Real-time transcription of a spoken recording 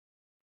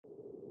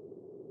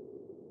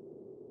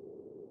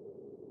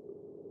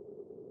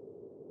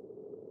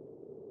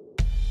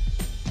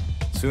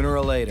Sooner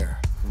or later,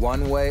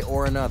 one way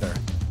or another,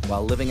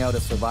 while living out a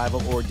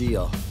survival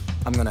ordeal,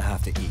 I'm gonna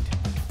have to eat.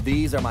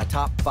 These are my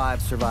top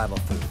 5 survival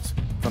foods,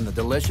 from the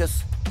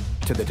delicious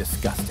to the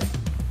disgusting.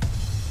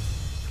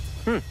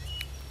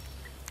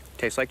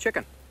 Tastes like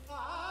chicken.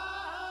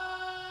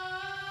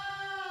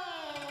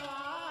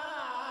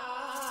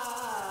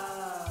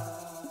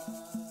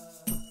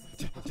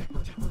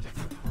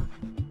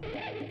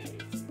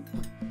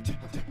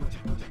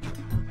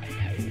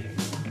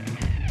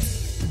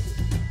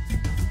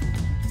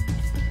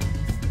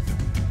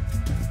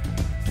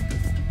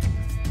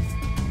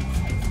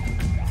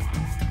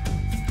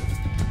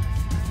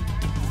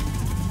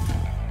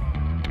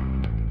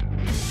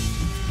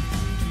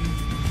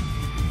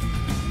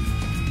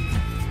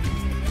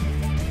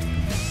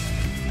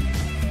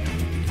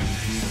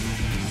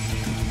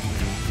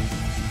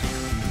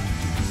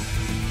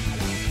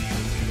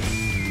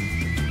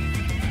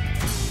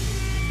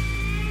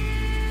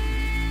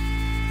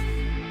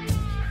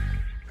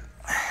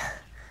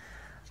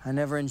 I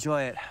never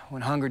enjoy it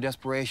when hunger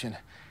desperation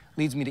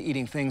leads me to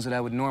eating things that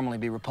I would normally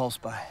be repulsed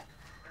by.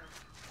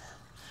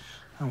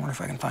 I wonder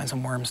if I can find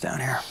some worms down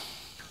here.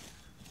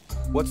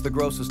 What's the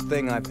grossest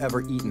thing I've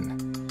ever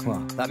eaten? Well,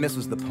 that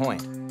misses the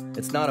point.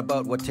 It's not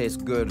about what tastes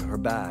good or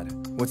bad,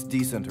 what's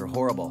decent or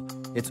horrible.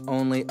 It's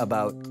only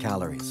about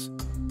calories.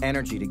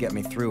 Energy to get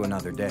me through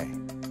another day.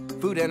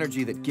 Food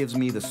energy that gives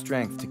me the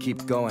strength to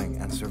keep going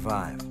and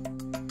survive.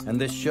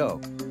 And this show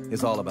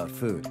is all about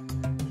food.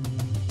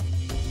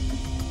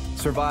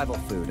 Survival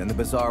food and the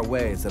bizarre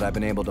ways that I've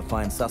been able to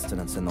find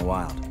sustenance in the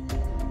wild.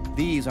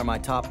 These are my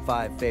top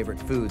 5 favorite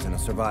foods in a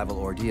survival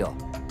ordeal.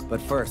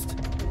 But first,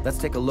 let's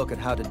take a look at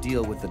how to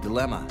deal with the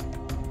dilemma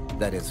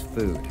that is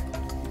food.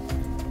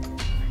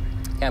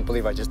 Can't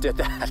believe I just did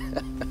that.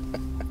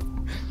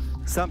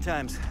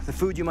 Sometimes the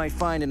food you might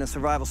find in a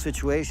survival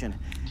situation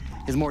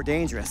is more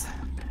dangerous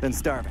than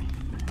starving.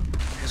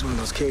 Here's one of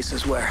those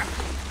cases where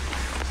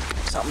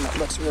something that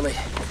looks really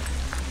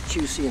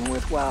juicy and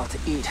worthwhile to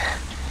eat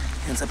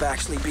ends up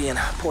actually being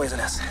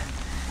poisonous.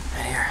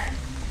 Right here.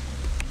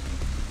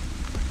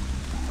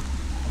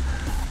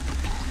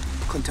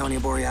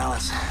 Clintonia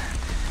borealis.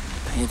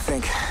 And you'd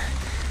think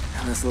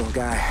of this little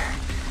guy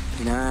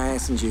be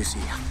nice and juicy.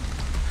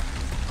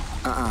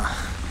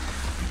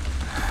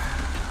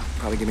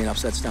 Probably give me an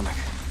upset stomach.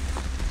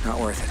 Not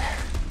worth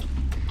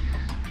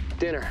it.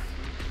 Dinner.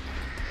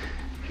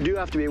 You do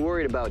have to be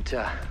worried about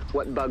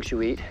what bugs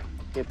you eat.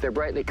 If they're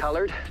brightly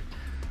colored,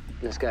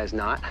 this guy's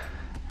not.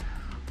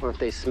 Or if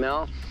they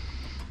smell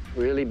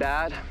really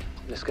bad,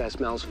 this guy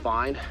smells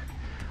fine.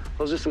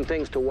 Those are some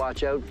things to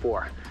watch out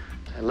for.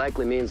 It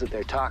likely means that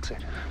they're toxic.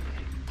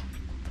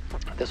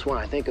 This one,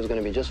 I think, is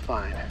going to be just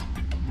fine.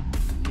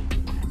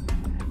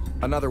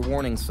 Another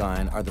warning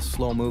sign are the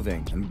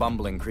slow-moving and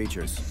bumbling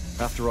creatures.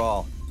 After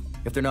all,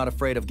 if they're not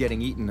afraid of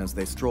getting eaten as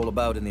they stroll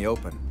about in the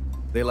open,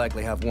 they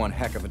likely have one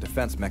heck of a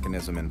defense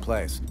mechanism in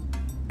place.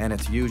 And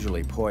it's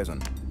usually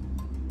poison.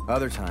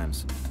 Other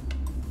times,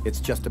 it's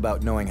just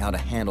about knowing how to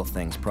handle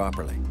things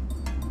properly.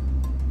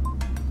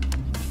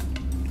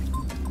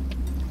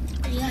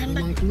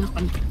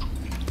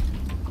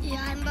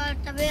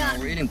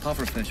 We're eating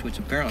pufferfish, which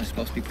apparently is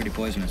supposed to be pretty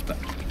poisonous, but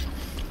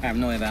I have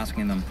no way of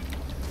asking them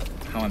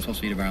how I'm supposed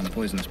to eat around the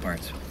poisonous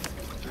parts.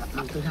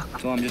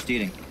 So I'm just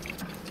eating.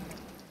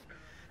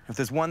 If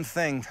there's one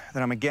thing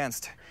that I'm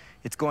against,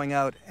 it's going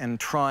out and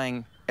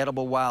trying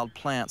edible wild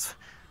plants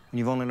when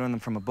you've only learned them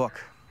from a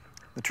book.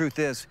 The truth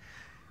is,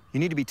 you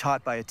need to be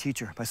taught by a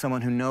teacher, by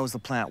someone who knows the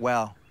plant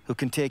well, who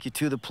can take you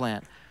to the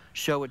plant,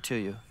 show it to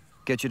you,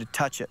 get you to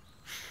touch it,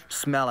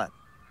 smell it,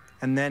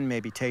 and then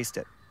maybe taste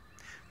it.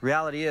 The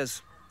reality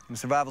is, in a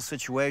survival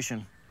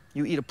situation,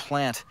 you eat a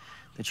plant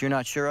that you're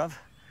not sure of,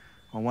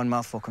 well, one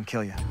mouthful can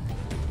kill you.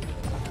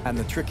 And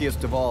the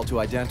trickiest of all to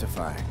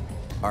identify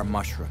are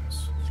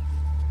mushrooms.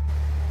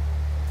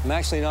 I'm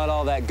actually not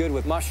all that good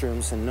with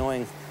mushrooms and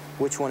knowing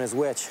which one is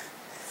which.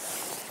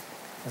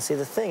 And see,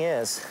 the thing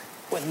is,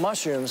 with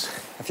mushrooms,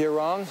 if you're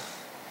wrong,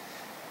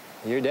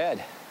 you're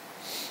dead.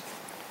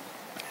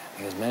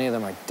 Because many of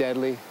them are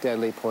deadly,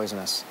 deadly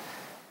poisonous.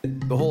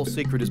 The whole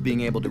secret is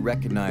being able to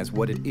recognize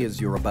what it is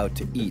you're about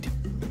to eat.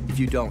 If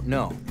you don't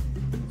know,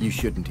 you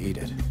shouldn't eat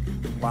it.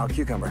 Wild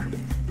cucumber.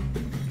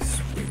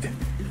 Sweet.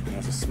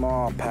 There's a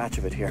small patch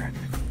of it here.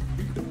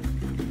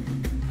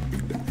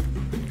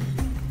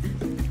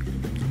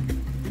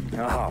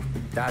 Oh,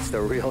 that's the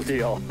real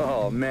deal.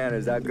 Oh, man,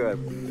 is that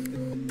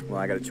good. Well,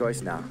 I got a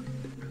choice now.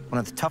 One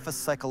of the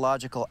toughest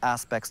psychological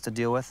aspects to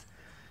deal with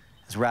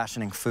is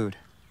rationing food.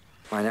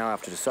 I now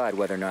have to decide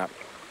whether or not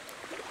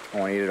I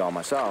want to eat it all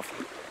myself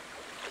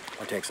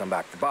or take some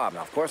back for Bob.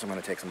 Now, of course, I'm going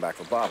to take some back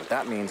for Bob, but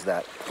that means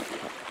that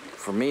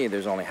for me,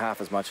 there's only half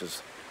as much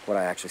as what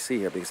I actually see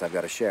here because I've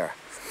got to share.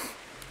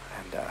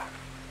 And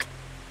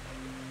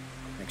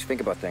makes you think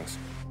about things.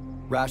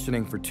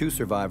 Rationing for 2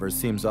 survivors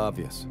seems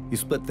obvious. You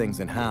split things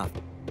in half.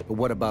 But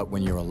what about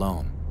when you're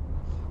alone?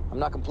 I'm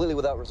not completely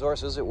without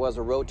resources. It was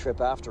a road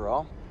trip after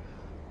all.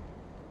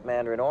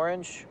 Mandarin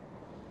orange.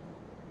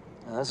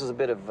 This is a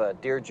bit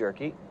of deer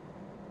jerky.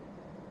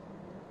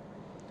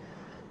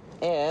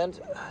 And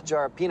a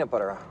jar of peanut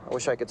butter. I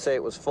wish I could say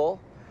it was full.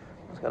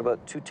 It's got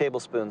about 2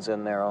 tablespoons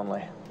in there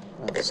only.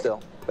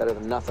 Still, better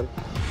than nothing.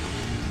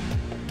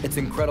 It's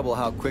incredible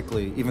how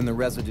quickly even the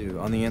residue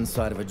on the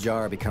inside of a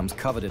jar becomes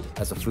coveted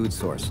as a food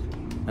source.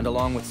 And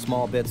along with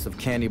small bits of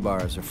candy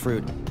bars or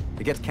fruit,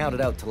 it gets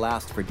counted out to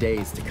last for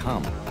days to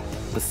come.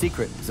 The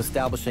secret is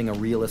establishing a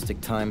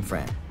realistic time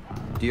frame.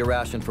 Do you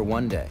ration for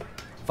 1 day,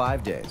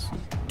 5 days,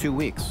 2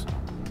 weeks?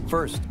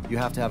 First, you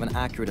have to have an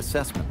accurate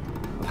assessment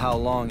of how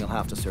long you'll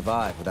have to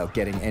survive without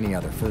getting any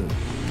other food.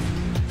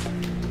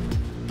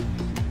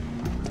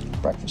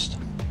 Breakfast.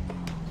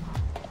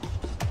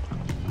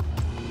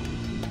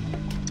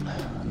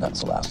 And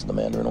that's the last of the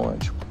mandarin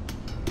orange.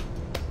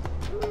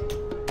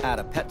 Add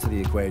a pet to the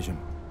equation,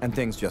 and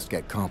things just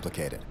get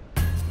complicated.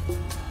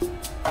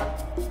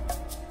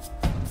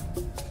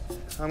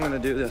 I'm gonna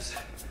do this.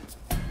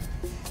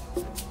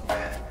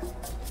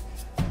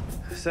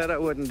 I said I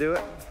wouldn't do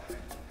it,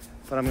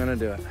 but I'm gonna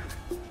do it.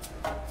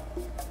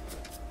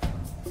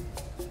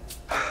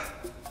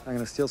 I'm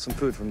gonna steal some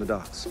food from the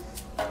dogs.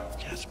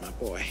 That's my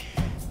boy.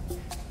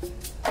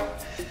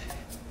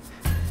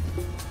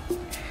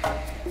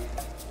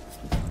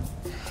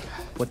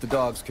 What the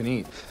dogs can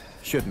eat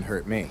shouldn't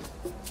hurt me.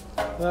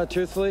 Well,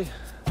 truthfully,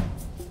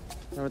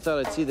 never thought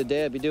I'd see the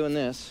day I'd be doing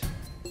this.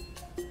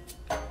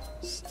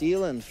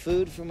 Stealing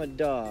food from a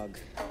dog.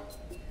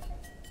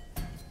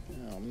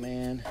 Oh,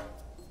 man.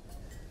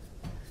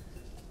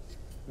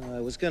 I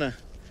was gonna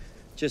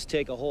just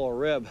take a whole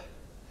rib,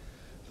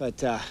 but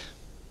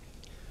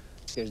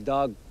there's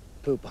dog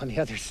poop on the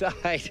other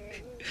side.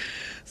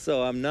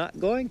 So I'm not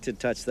going to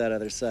touch that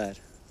other side.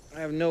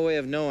 I have no way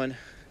of knowing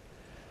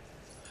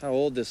how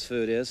old this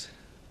food is,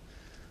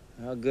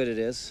 how good it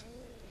is.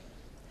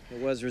 It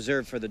was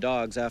reserved for the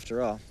dogs,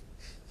 after all.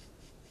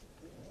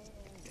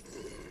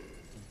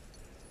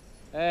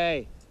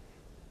 Hey.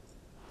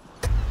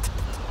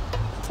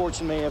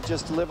 Fortune may have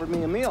just delivered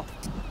me a meal.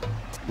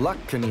 Luck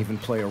can even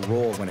play a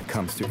role when it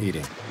comes to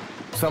eating.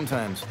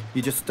 Sometimes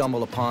you just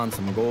stumble upon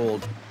some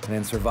gold, and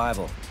in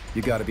survival,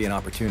 you gotta be an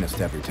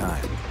opportunist every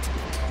time.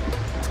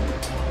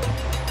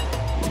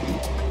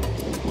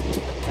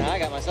 I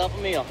got myself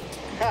a meal.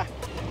 Ha!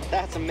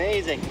 That's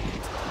amazing.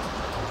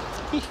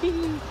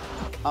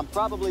 I'm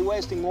probably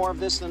wasting more of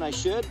this than I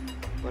should,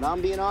 but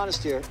I'm being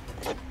honest here.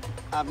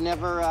 I've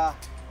never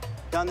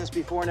done this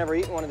before, never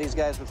eaten one of these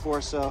guys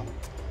before, so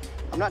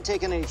I'm not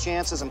taking any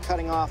chances. I'm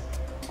cutting off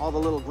all the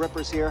little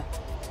grippers here.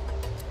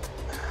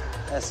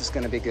 This is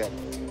gonna be good.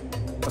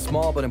 A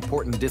small but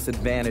important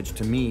disadvantage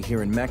to me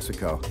here in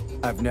Mexico,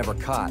 I've never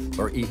caught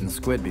or eaten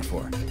squid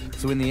before.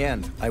 So in the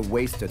end, I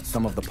wasted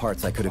some of the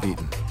parts I could have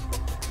eaten.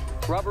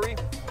 Rubbery,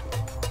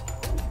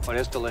 but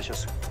it's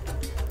delicious.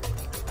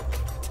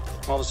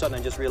 All of a sudden,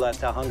 I just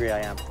realized how hungry I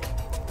am.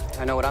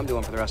 I know what I'm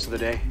doing for the rest of the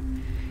day.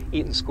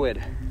 Eating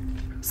squid.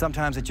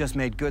 Sometimes it just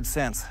made good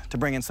sense to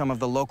bring in some of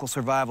the local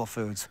survival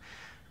foods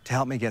to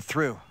help me get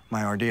through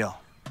my ordeal.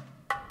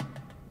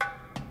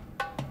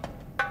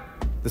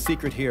 The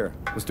secret here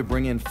was to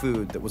bring in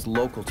food that was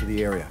local to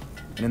the area.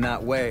 And in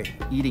that way,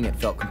 eating it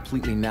felt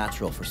completely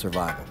natural for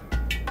survival.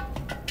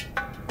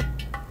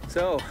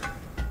 So,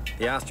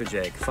 the ostrich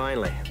egg,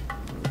 finally.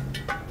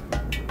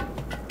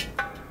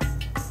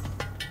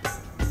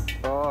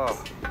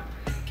 Oh,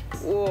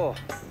 whoa.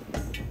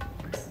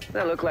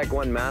 That looked like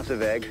one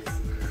massive egg.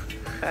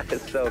 That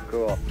is so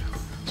cool.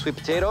 Sweet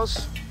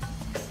potatoes,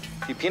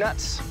 a few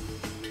peanuts,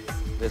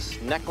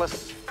 this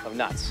necklace of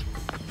nuts.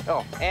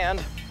 Oh,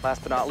 and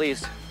last but not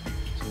least,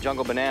 some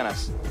jungle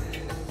bananas.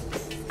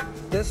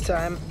 This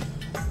time,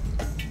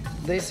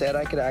 they said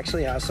I could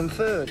actually have some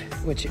food,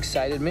 which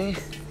excited me.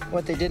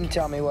 What they didn't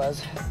tell me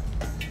was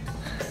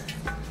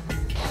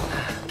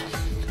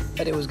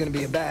that it was going to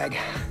be a bag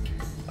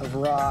of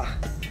raw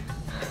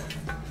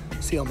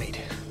seal meat.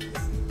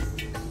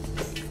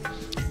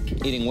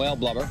 Eating whale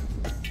blubber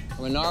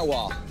from a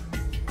narwhal.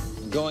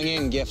 A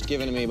going-in gift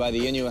given to me by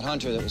the Inuit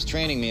hunter that was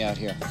training me out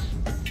here.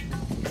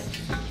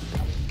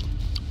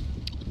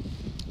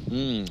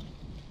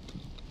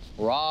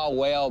 Raw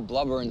whale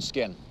blubber and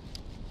skin.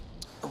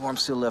 The warm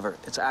seal liver,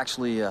 it's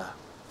actually,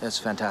 it's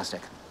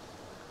fantastic.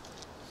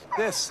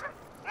 This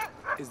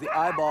is the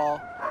eyeball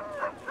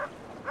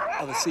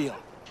of a seal.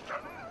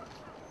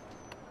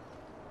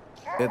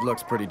 It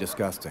looks pretty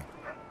disgusting.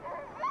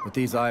 But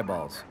these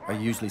eyeballs are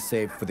usually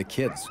saved for the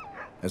kids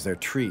as their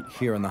treat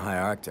here in the high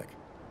Arctic.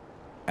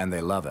 And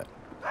they love it.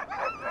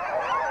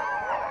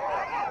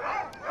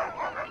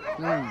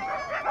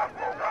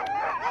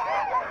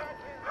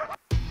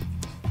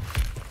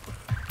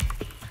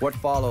 What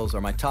follows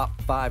are my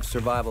top 5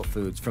 survival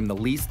foods from the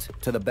least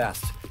to the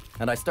best.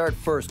 And I start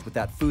first with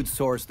that food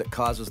source that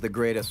causes the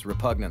greatest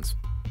repugnance.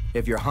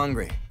 If you're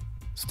hungry,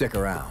 stick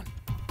around.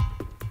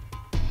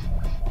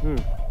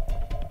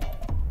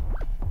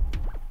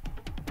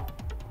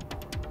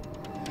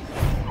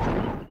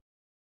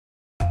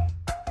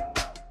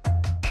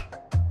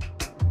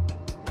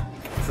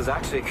 This is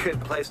actually a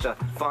good place to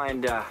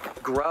find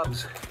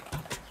grubs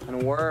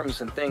and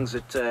worms and things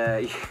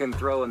that you can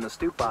throw in the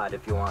stew pot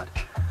if you want.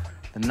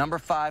 The number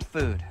 5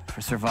 food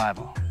for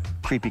survival.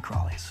 Creepy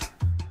crawlies.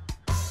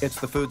 It's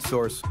the food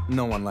source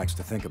no one likes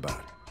to think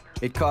about.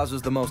 It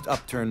causes the most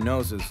upturned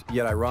noses,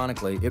 yet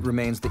ironically, it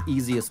remains the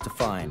easiest to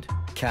find,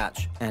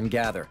 catch, and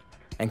gather,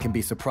 and can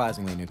be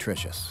surprisingly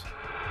nutritious.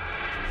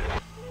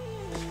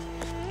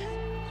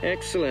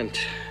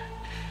 Excellent.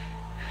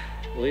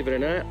 Believe it or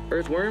not,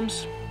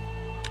 earthworms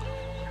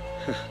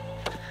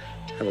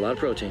have a lot of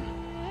protein.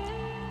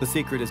 The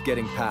secret is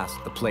getting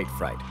past the plate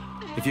fright.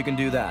 If you can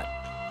do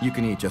that, you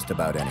can eat just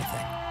about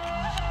anything.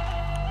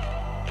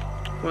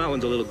 Well, that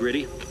one's a little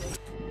gritty.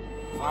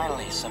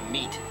 Finally, some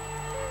meat.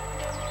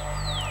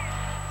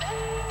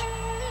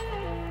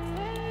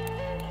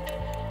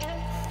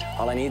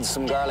 All I need is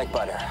some garlic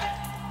butter.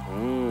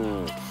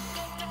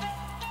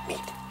 Meat.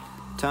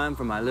 Time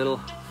for my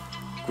little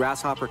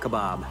grasshopper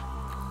kebab.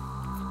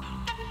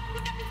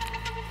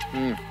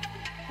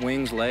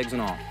 Wings, legs,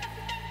 and all.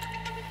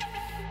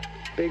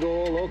 Big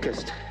old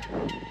locust.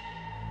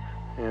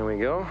 There we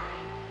go.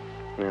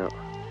 Now,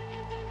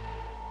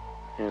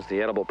 here's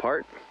the edible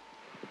part.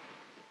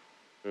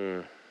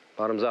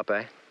 Bottoms up,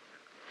 eh?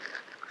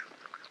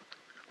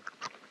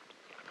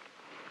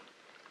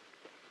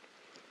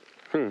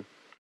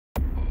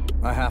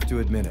 I have to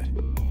admit it.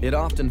 It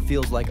often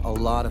feels like a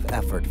lot of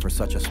effort for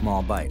such a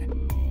small bite.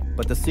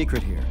 But the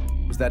secret here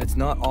is that it's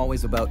not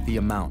always about the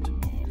amount.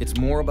 It's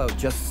more about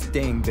just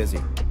staying busy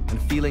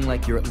and feeling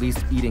like you're at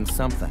least eating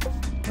something,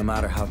 no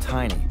matter how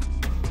tiny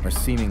or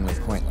seemingly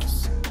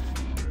pointless.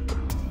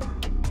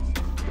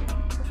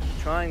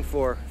 Trying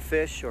for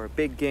fish or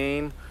big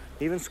game,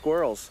 even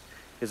squirrels,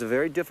 is a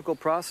very difficult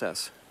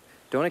process.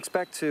 Don't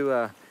expect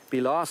to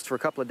be lost for a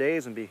couple of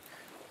days and be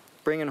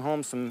bringing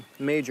home some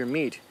major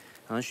meat,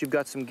 unless you've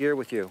got some gear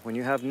with you. When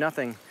you have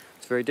nothing,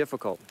 it's very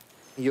difficult.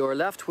 You're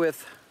left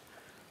with,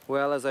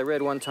 well, as I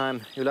read one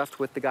time, you're left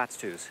with the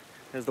got-tos.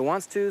 There's the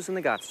wants-tos and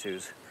the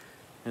got-tos.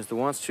 There's the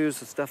wants-tos,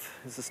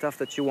 the stuff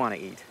that you want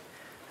to eat.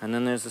 And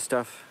then there's the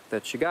stuff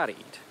that you gotta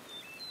eat,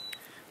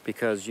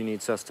 because you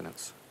need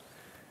sustenance.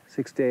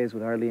 6 days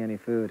with hardly any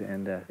food,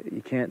 and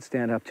you can't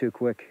stand up too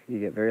quick. You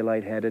get very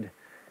lightheaded,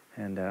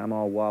 and I'm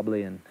all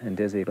wobbly and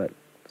dizzy, but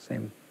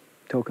same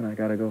token, I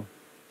gotta go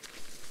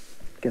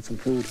get some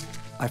food.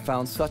 I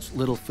found such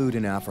little food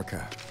in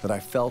Africa that I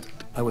felt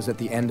I was at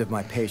the end of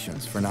my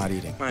patience for not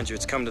eating. Mind you,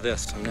 it's come to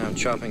this. I'm now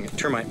chopping at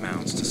termite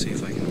mounds to see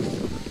if I can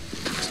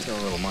steal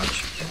a little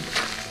munch.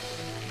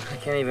 I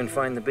can't even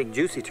find the big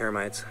juicy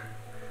termites.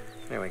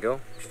 There we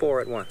go,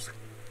 4 at once.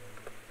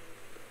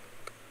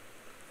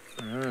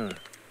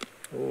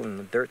 Ooh, and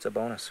the dirt's a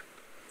bonus.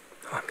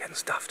 Oh, I'm getting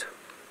stuffed.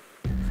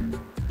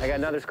 I got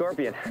another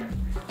scorpion.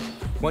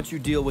 Once you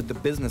deal with the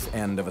business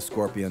end of a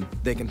scorpion,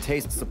 they can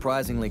taste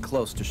surprisingly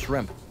close to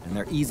shrimp, and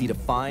they're easy to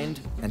find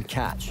and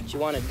catch. What you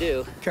want to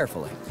do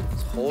Carefully.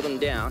 is hold them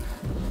down,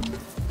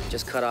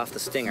 just cut off the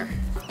stinger.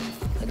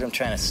 Look at him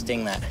trying to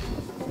sting that.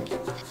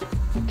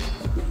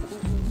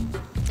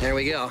 There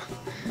we go.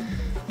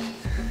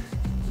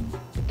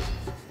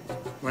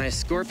 My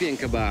scorpion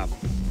kebab.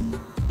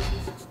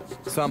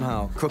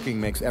 Somehow, cooking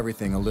makes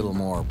everything a little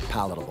more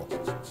palatable.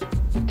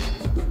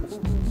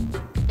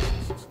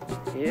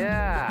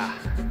 Yeah.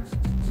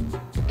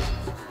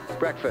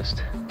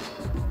 Breakfast.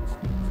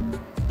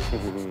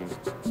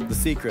 The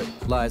secret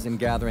lies in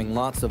gathering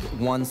lots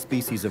of one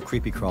species of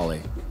creepy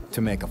crawly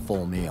to make a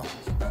full meal.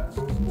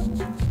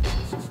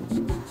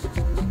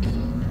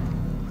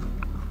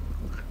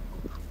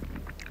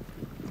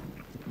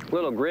 A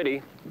little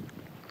gritty.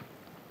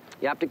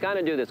 You have to kind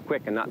of do this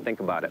quick and not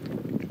think about it.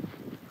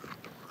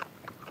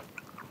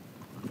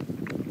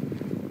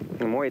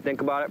 The more you think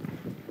about it,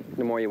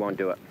 the more you won't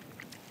do it.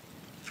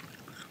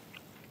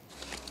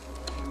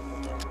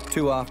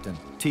 Too often,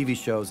 TV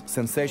shows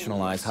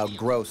sensationalize how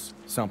gross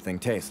something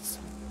tastes,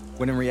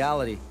 when in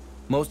reality,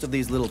 most of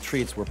these little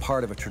treats were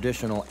part of a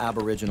traditional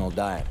Aboriginal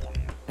diet,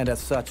 and as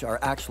such are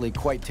actually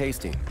quite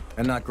tasty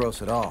and not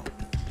gross at all.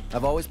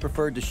 I've always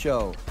preferred to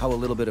show how a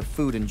little bit of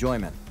food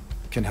enjoyment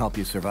can help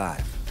you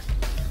survive.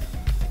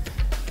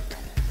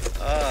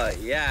 Oh,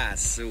 yeah,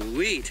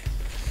 sweet.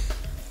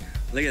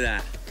 Look at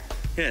that.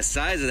 Look at the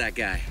size of that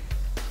guy.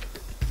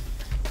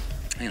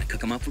 I'm gonna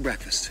cook him up for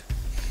breakfast.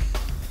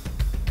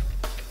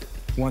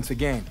 Once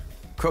again,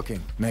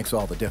 cooking makes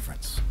all the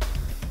difference.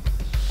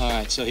 All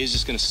right, so he's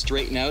just gonna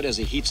straighten out as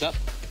he heats up.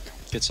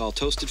 Gets all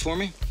toasted for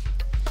me.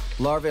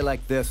 Larvae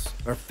like this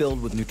are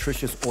filled with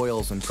nutritious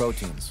oils and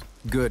proteins,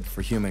 good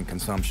for human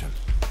consumption.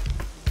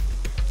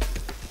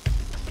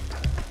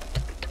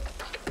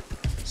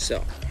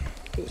 So,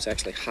 ooh, it's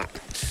actually hot.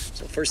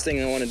 So first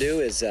thing I want to do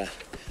is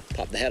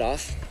pop the head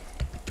off.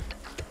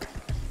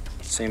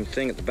 Same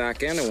thing at the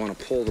back end. I want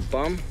to pull the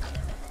bum,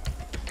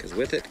 because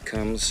with it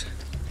comes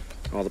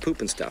all the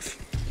poop and stuff.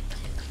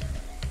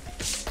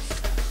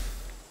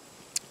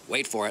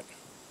 Wait for it.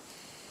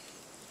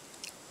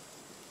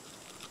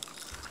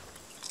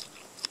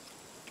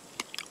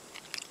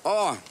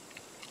 Oh,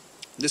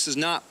 this is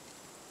not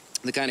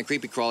the kind of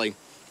creepy crawly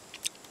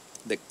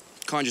that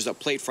conjures up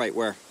plate fright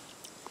where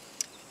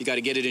you got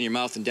to get it in your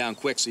mouth and down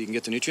quick so you can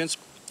get the nutrients.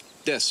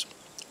 This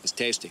is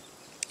tasty.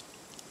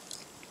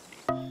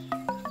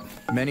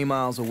 Many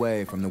miles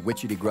away from the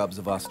witchetty grubs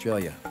of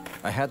Australia,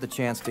 I had the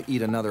chance to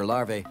eat another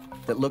larvae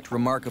that looked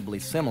remarkably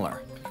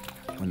similar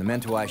when the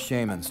Mentuai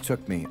shamans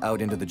took me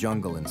out into the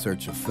jungle in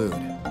search of food.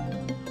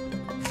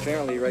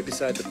 Apparently, right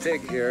beside the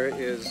pig here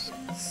is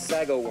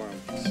sago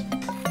worms.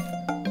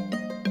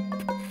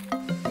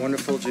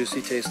 Wonderful,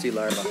 juicy, tasty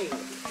larvae.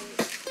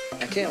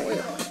 I can't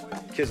wait.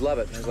 Kids love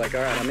it. It's like,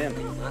 all right, I'm in.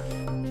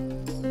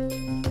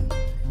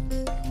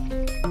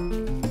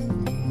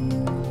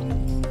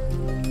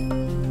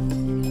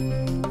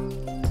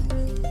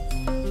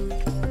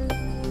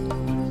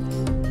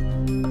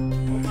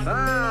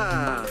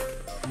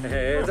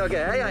 Hey, it's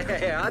okay.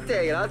 Hey, I'll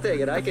take it. I'll take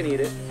it. I can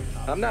eat it.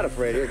 I'm not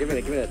afraid. Here, give me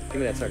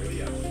that sucker.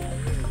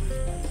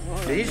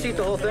 Did he just eat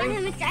the whole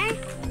thing?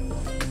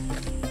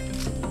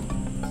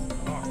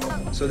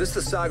 So this is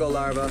the sago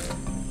larva.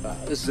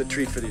 This is a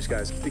treat for these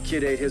guys. The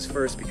kid ate his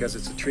first because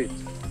it's a treat.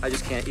 I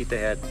just can't eat the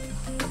head.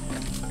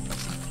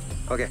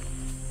 Okay.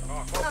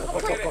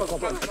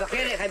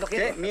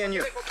 Okay, me and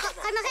you.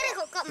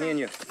 Me and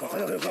you.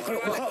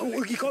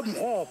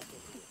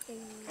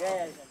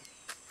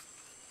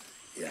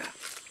 Yeah.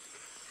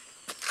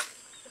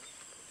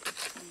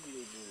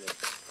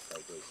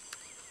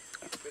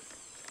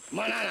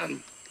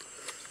 Mananam.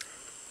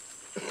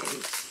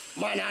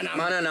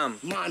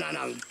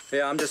 Mananam.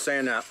 Yeah, I'm just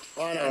saying that.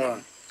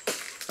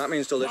 That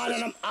means delicious.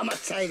 Mananam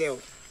amat.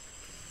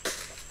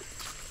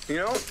 You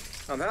know,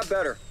 I've had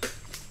better.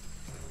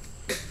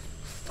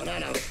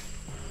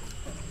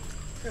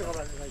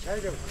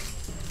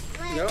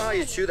 You know how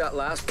you chew that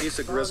last piece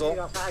of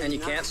grizzle and you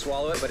can't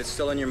swallow it, but it's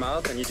still in your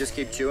mouth and you just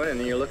keep chewing and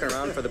then you're looking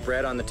around for the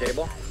bread on the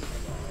table?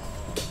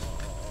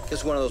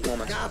 It's one of those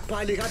moments.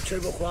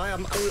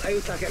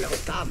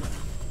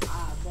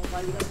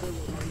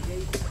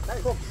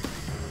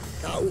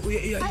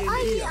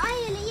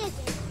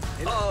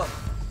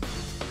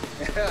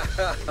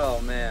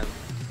 Oh man.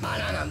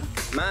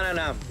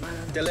 Mananam.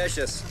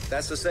 Delicious.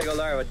 That's the sago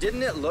larva.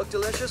 Didn't it look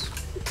delicious?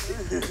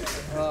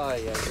 Oh,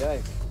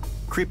 yeah.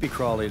 Creepy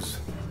crawlies,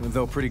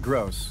 though pretty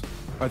gross,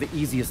 are the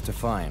easiest to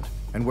find.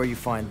 And where you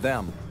find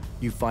them,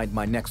 you find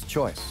my next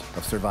choice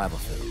of survival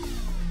food.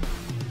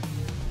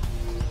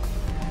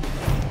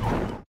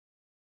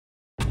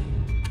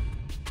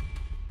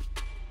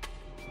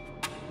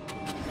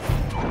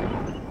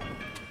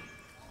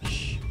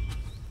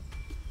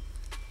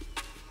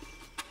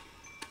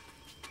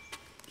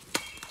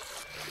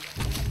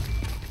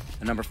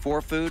 The number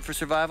 4 food for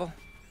survival?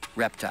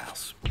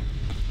 Reptiles.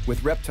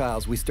 With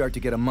reptiles, we start to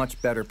get a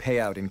much better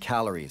payout in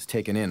calories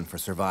taken in for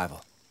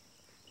survival.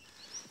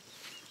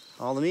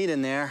 All the meat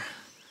in there.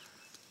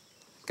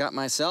 Got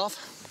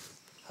myself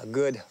a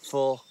good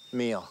full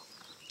meal.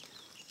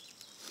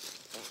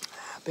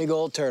 Big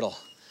old turtle.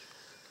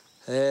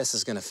 This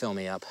is gonna fill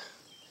me up.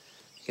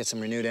 Get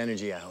some renewed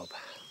energy, I hope.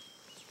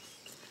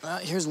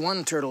 Here's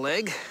one turtle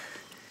leg,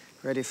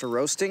 ready for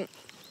roasting.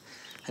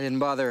 I didn't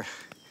bother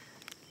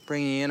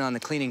bringing you in on the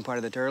cleaning part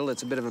of the turtle.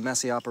 It's a bit of a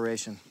messy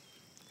operation.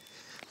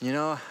 You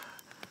know,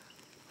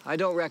 I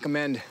don't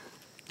recommend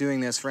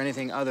doing this for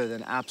anything other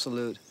than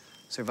absolute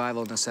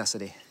survival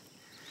necessity.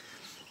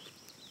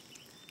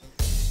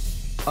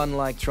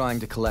 Unlike trying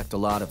to collect a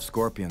lot of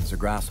scorpions or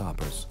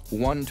grasshoppers,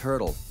 one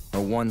turtle or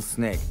one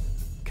snake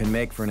can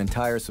make for an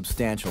entire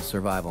substantial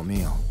survival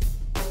meal.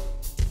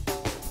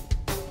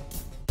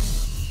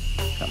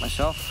 Got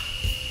myself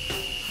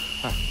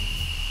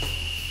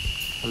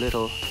a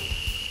little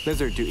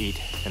lizard to eat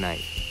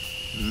tonight.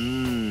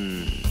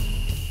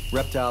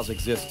 Reptiles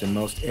exist in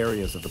most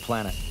areas of the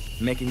planet,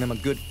 making them a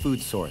good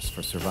food source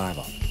for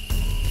survival.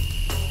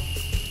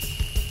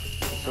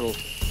 This little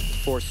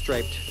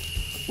 4-striped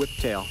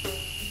whiptail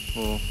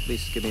will at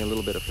least give me a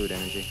little bit of food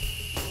energy.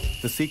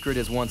 The secret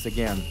is once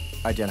again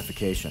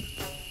identification.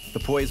 The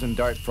poison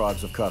dart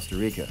frogs of Costa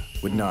Rica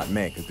would not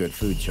make a good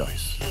food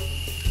choice.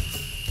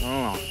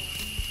 Oh.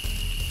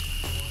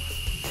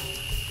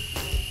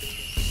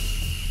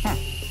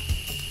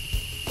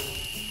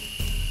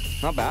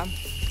 Not bad.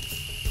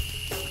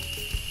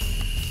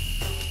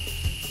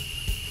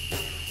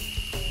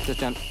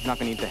 Just not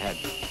gonna eat the head.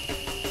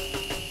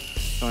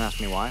 Don't ask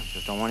me why,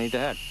 just don't want to eat the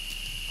head.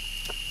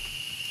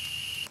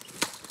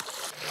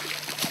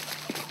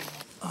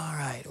 All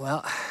right,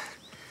 well,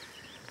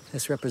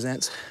 this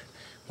represents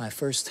my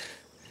first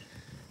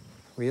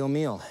real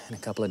meal in a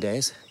couple of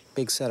days.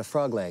 Big set of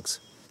frog legs.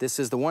 This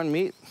is the one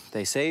meat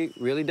they say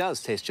really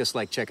does taste just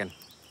like chicken.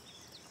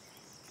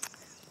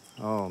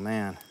 Oh,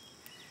 man.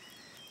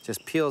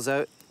 Just peels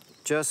out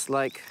just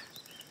like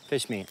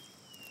fish meat.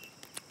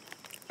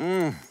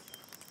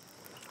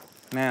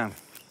 Man,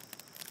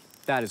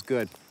 that is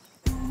good.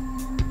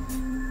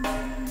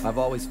 I've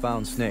always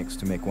found snakes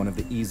to make one of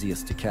the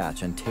easiest to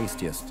catch and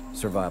tastiest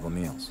survival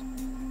meals.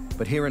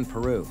 But here in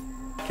Peru,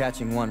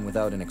 catching one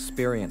without an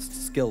experienced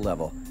skill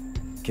level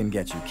can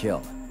get you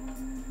killed.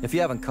 If you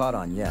haven't caught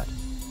on yet,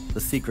 the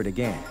secret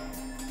again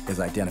is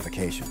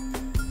identification.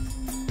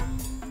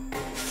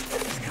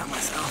 Got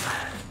myself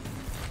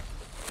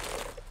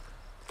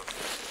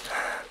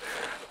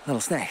a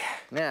little snake.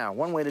 Now,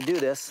 one way to do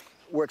this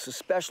works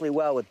especially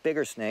well with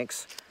bigger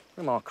snakes. Look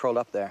at him all curled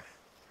up there,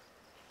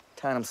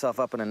 tying himself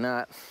up in a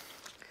knot.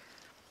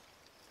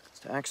 It's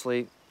to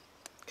actually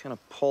kind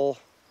of pull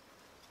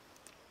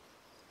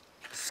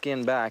the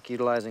skin back,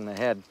 utilizing the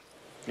head.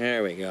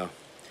 There we go.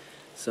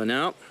 So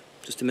now,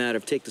 just a matter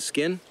of take the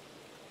skin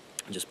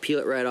and just peel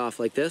it right off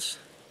like this.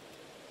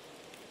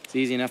 It's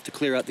easy enough to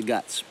clear out the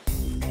guts.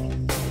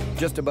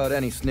 Just about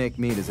any snake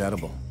meat is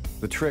edible.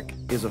 The trick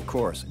is, of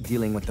course,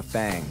 dealing with the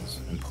fangs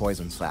and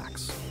poison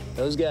sacs.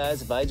 Those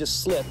guys, if I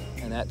just slip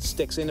and that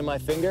sticks into my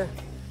finger,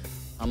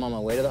 I'm on my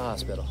way to the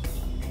hospital.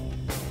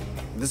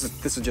 This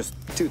is just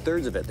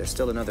 2/3 of it. There's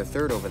still another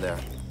third over there.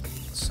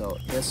 So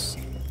this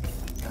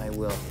I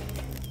will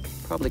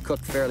probably cook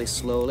fairly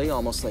slowly,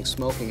 almost like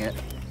smoking it.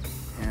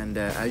 And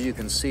as you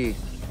can see,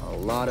 a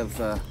lot of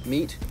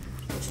meat,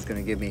 which is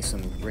going to give me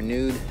some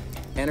renewed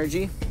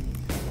energy.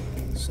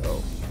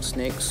 So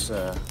snakes,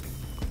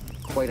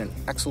 quite an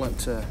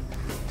excellent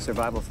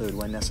survival food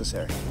when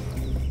necessary.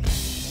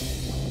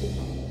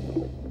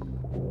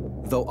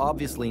 Though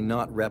obviously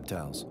not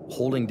reptiles,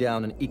 holding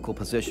down an equal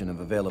position of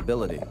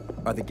availability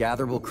are the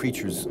gatherable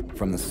creatures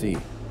from the sea,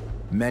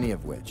 many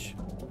of which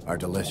are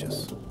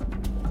delicious.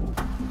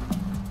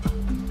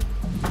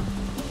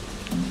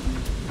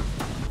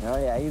 Oh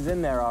yeah, he's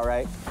in there all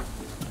right.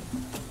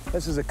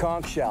 This is a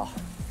conch shell,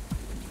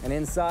 and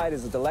inside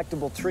is a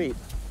delectable treat.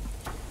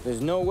 There's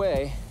no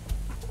way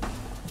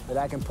that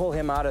I can pull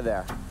him out of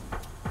there,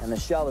 and the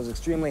shell is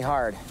extremely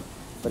hard,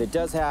 but it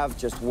does have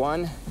just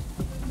one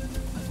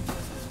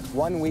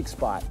weak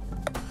spot.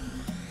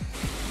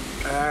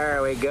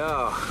 There we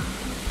go.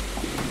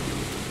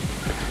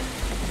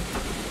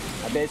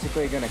 I'm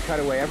basically gonna cut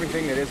away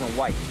everything that isn't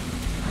white.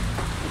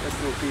 This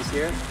little piece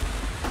here.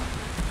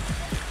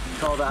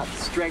 Call that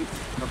the strength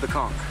of the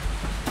conch.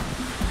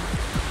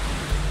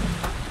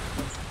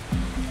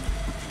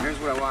 Here's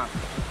what I want.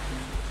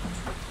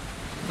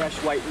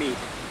 Fresh white meat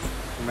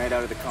from right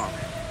out of the conch.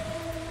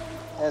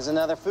 There's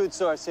another food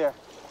source here.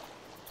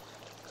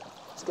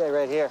 This guy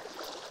right here,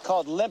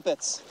 called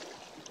limpets.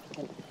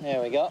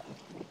 There we go.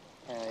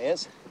 There he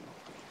is.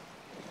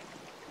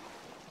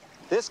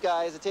 This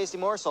guy is a tasty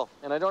morsel,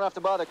 and I don't have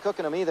to bother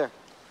cooking him either.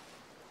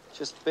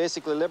 Just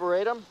basically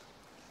liberate him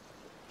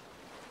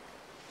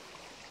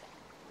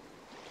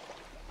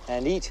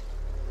and eat.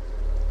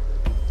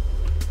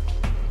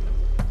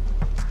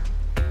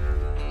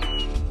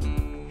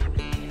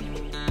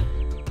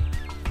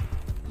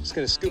 Just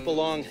gonna scoop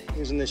along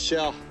using this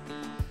shell,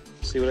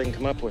 see what I can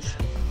come up with.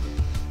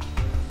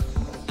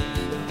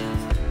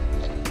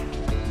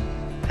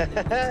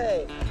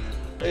 Hey,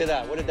 look at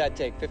that. What did that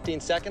take?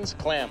 15 seconds?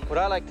 Clam. What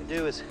I like to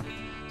do is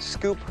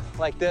scoop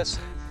like this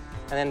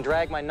and then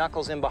drag my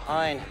knuckles in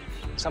behind.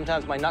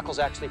 Sometimes my knuckles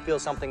actually feel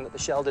something that the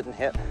shell didn't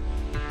hit.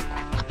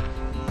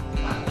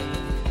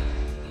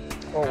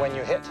 Or when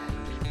you hit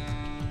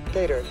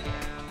pay dirt.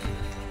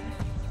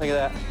 Look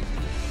at that.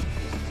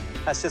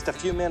 That's just a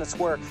few minutes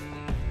work.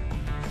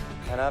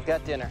 And I've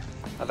got dinner.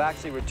 I've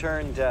actually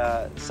returned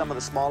some of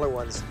the smaller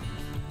ones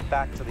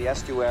back to the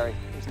estuary.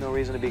 There's no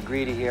reason to be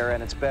greedy here,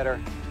 and it's better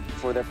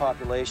for their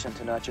population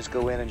to not just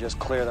go in and just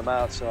clear them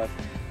out. So I've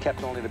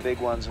kept only the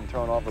big ones and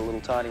thrown all the little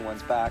tiny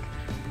ones back.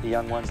 The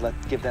young ones,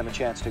 give them a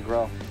chance to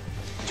grow.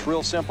 It's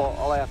real simple.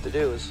 All I have to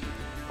do is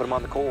put them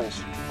on the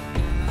coals.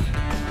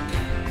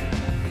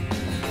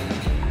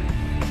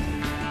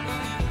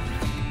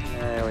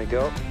 There we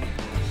go.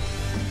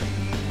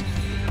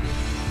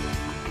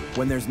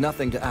 When there's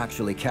nothing to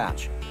actually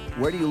catch,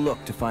 where do you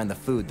look to find the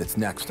food that's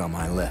next on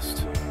my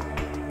list?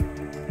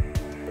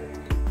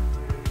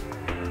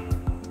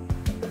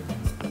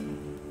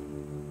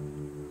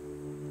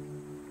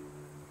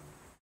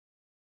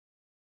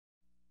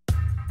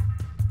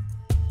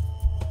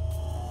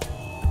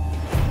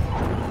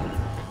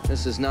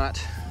 This is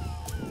not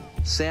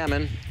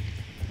salmon.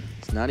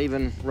 It's not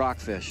even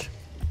rockfish.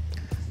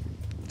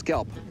 It's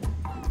kelp.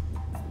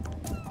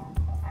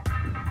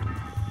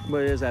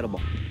 But it is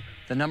edible.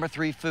 The number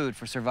 3 food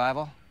for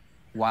survival,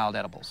 wild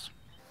edibles.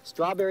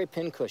 Strawberry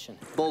pincushion,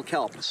 bull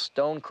kelp,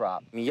 stone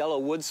crop, yellow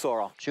wood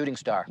sorrel, shooting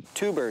star,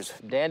 tubers,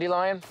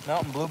 dandelion,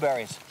 mountain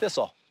blueberries,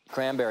 thistle,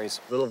 cranberries,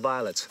 little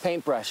violets,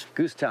 paintbrush,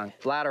 goose tongue,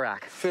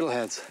 bladderwrack,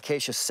 fiddleheads,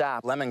 acacia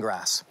sap,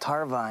 lemongrass,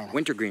 tar vine,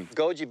 wintergreen,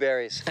 goji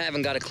berries. I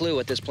haven't got a clue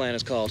what this plant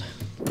is called.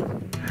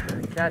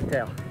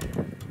 Cattail.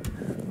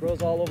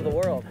 Grows all over the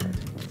world.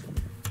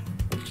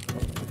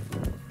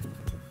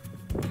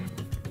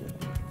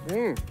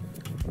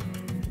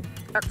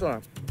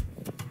 Excellent.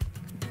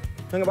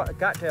 Thing about the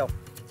cattail,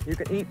 you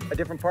can eat a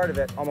different part of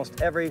it almost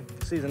every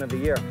season of the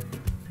year.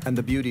 And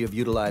the beauty of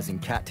utilizing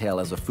cattail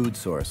as a food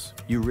source,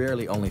 you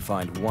rarely only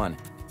find one.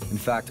 In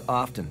fact,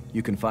 often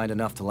you can find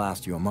enough to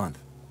last you a month.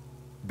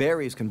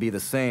 Berries can be the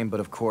same, but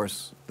of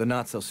course, the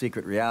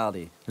not-so-secret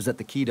reality is that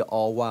the key to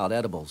all wild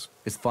edibles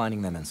is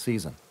finding them in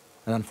season.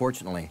 And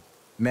unfortunately,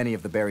 many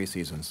of the berry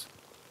seasons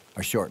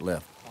are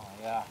short-lived. Oh,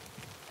 yeah.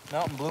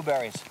 Mountain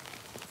blueberries.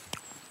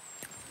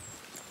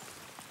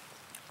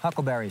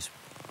 Huckleberries.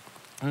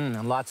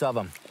 And lots of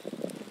them.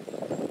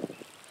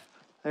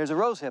 There's a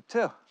rose hip,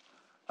 too.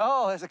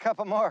 Oh, there's a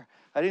couple more.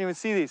 I didn't even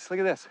see these. Look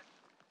at this.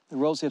 The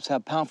rose hips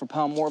have pound for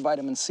pound more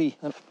vitamin C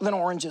than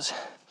oranges.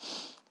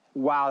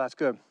 Wow, that's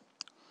good.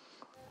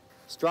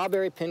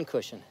 Strawberry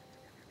pincushion.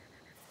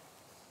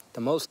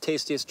 The most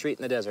tastiest treat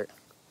in the desert,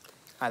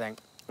 I think.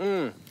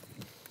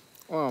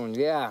 Oh,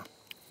 yeah.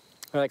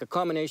 They're like a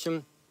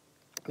combination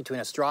between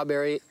a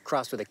strawberry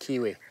crossed with a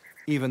kiwi.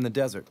 Even the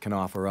desert can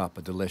offer up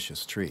a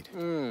delicious treat.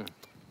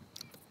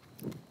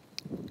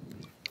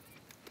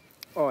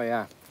 Oh,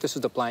 yeah. This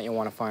is the plant you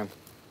want to find.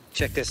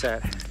 Check this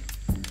out.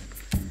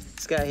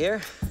 This guy here,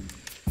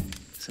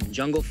 some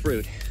jungle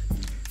fruit.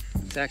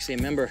 It's actually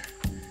a member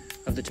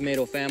of the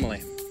tomato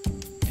family,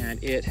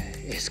 and it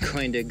is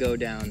going to go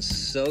down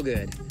so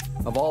good.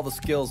 Of all the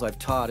skills I've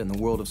taught in the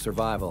world of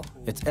survival,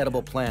 it's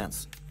edible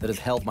plants that has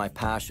held my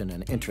passion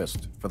and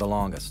interest for the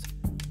longest.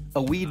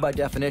 A weed, by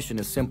definition,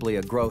 is simply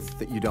a growth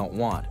that you don't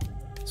want.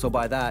 So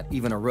by that,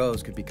 even a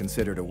rose could be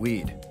considered a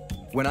weed.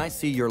 When I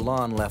see your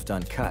lawn left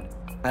uncut,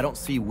 I don't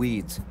see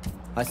weeds.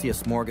 I see a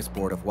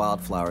smorgasbord of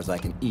wildflowers I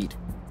can eat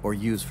or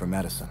use for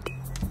medicine.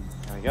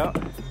 There we go.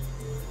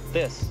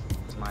 This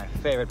is my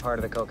favorite part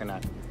of the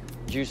coconut.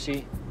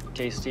 Juicy,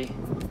 tasty,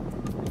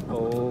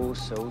 oh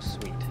so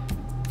sweet.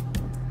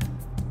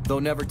 Though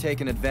never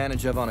taken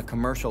advantage of on a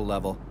commercial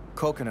level,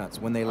 coconuts,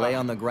 when they lay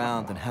on the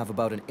ground and have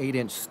about an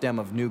 8-inch stem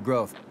of new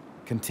growth,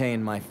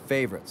 contain my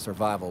favorite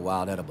survival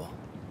wild edible.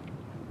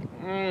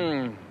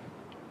 Man.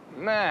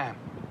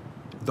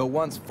 Though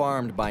once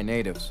farmed by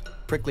natives,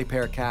 prickly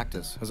pear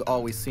cactus has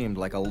always seemed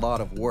like a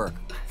lot of work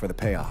for the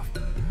payoff.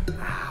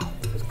 Ow.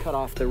 Just cut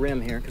off the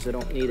rim here because I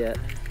don't need it.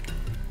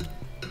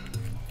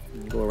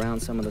 And go around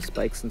some of the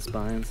spikes and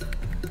spines.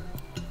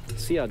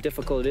 See how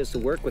difficult it is to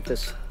work with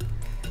this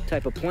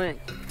type of plant.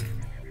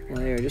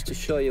 Well, here, just to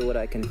show you what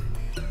I can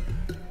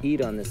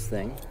eat on this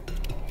thing.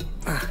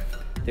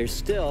 There's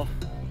still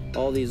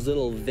all these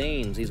little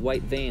veins, these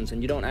white veins,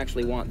 and you don't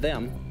actually want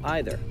them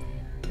either.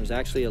 There's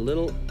actually a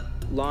little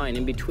line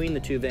in between the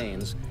two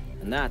veins,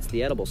 and that's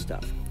the edible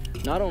stuff.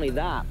 Not only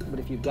that, but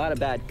if you've got a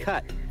bad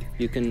cut,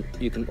 you can,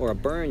 or a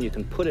burn, you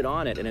can put it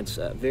on it, and it's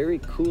very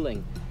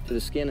cooling to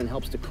the skin and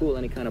helps to cool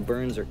any kind of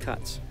burns or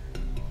cuts.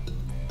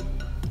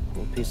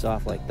 Pull a piece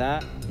off like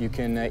that. You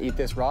can eat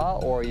this raw,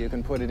 or you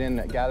can put it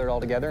in, gather it all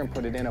together and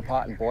put it in a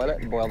pot and boil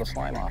it and boil the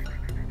slime off.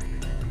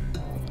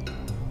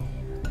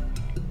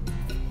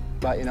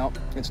 But, you know,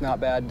 it's not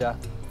bad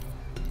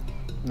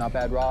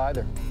raw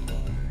either.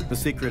 The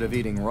secret of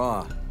eating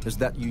raw is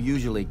that you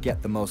usually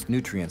get the most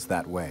nutrients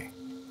that way.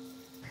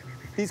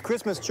 These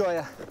Christmas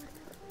cholla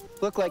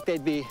look like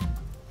they'd be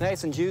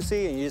nice and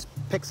juicy, and you just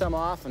pick some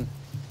off and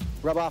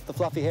rub off the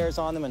fluffy hairs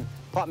on them and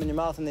pop them in your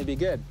mouth and they'd be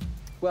good.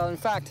 Well, in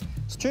fact,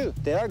 it's true.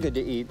 They are good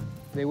to eat.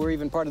 They were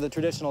even part of the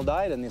traditional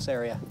diet in this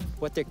area.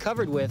 What they're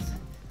covered with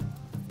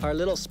are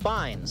little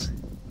spines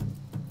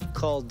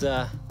called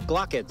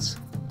glochids.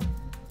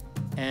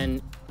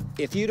 And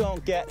if you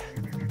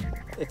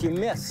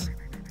miss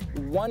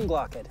one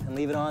glochid and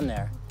leave it on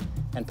there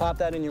and pop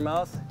that in your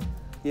mouth,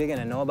 you're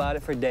gonna know about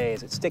it for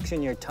days. It sticks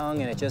in your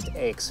tongue and it just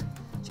aches.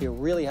 So you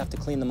really have to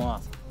clean them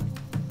off.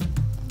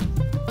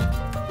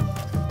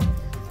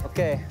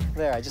 Okay,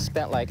 there, I just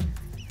spent like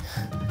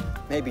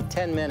maybe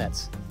 10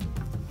 minutes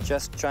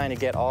just trying to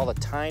get all the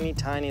tiny,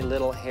 tiny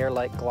little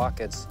hair-like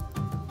glochids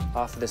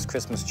off of this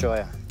Christmas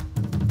cholla.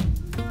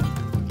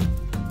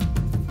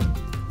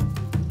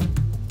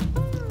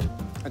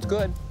 It's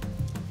good,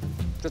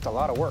 just a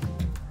lot of work.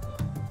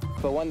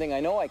 But one thing I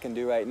know I can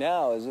do right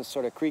now is this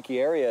sort of creaky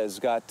area has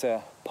got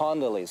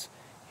pond lilies,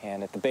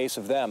 and at the base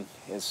of them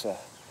is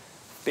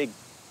big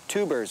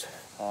tubers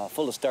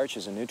full of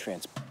starches and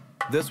nutrients.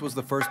 This was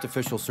the first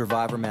official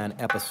Survivorman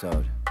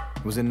episode.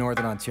 It was in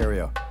Northern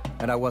Ontario,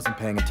 and I wasn't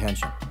paying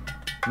attention.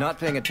 Not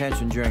paying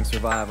attention during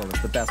survival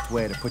is the best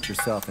way to put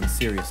yourself in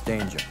serious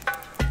danger.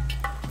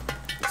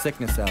 The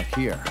sickness out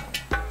here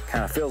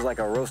Kind of feels like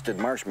a roasted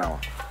marshmallow.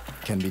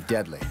 can be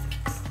deadly.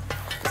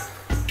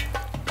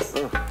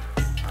 Ooh,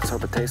 let's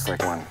hope it tastes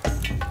like one.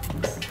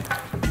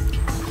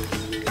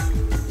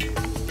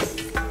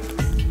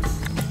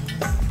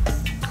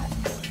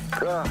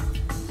 Ugh.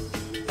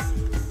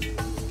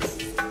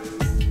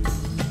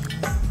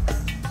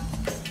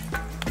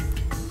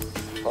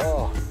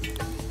 Oh,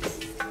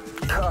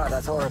 God,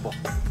 that's horrible.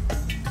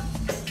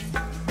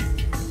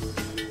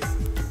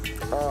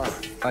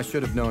 I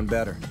should have known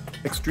better.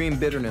 Extreme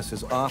bitterness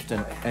is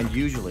often and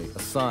usually a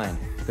sign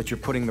that you're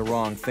putting the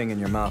wrong thing in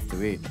your mouth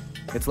to eat.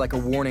 It's like a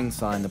warning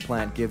sign the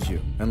plant gives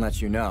you and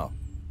lets you know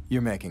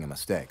you're making a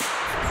mistake.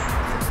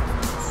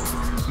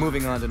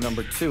 Moving on to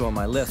number 2 on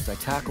my list, I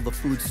tackle the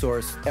food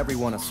source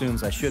everyone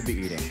assumes I should be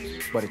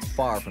eating, but it's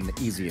far from the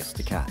easiest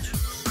to catch.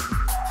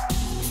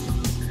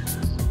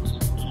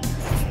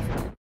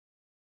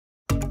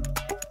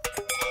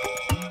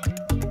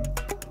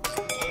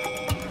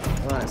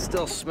 Well, it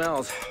still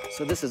smells.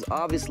 So this is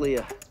obviously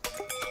a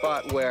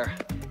spot where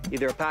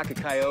either a pack of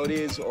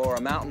coyotes or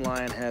a mountain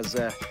lion has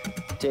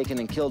taken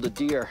and killed a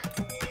deer.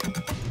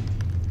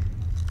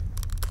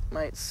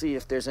 Might see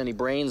if there's any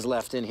brains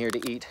left in here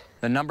to eat.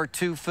 The number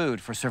 2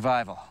 food for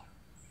survival,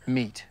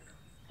 meat.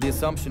 The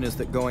assumption is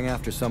that going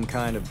after some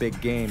kind of big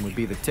game would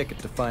be the ticket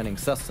to finding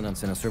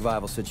sustenance in a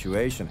survival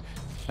situation,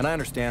 and I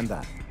understand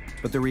that.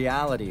 But the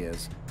reality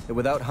is that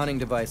without hunting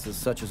devices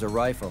such as a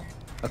rifle,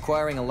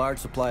 acquiring a large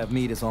supply of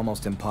meat is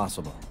almost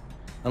impossible.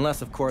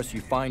 Unless, of course,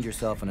 you find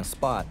yourself in a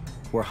spot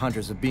where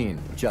hunters have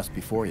been just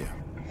before you.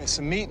 There's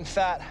some meat and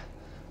fat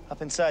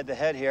up inside the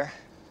head here.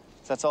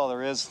 That's all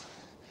there is.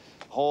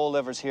 The whole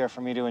liver's here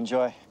for me to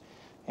enjoy.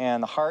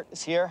 And the heart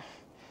is here,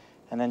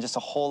 and then just a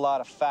whole lot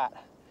of fat.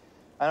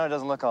 I know it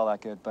doesn't look all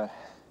that good, but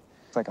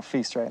it's like a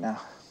feast right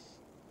now.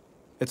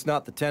 It's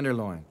not the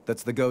tenderloin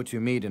that's the go-to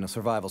meat in a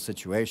survival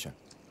situation.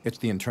 It's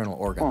the internal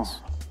organs.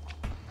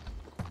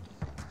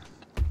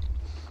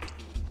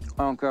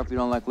 I don't care if you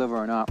don't like liver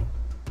or not.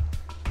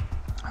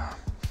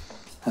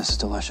 This is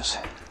delicious.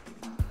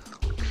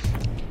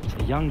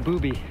 A young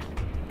booby,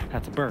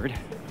 that's a bird,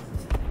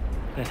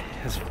 that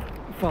has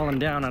fallen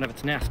down out of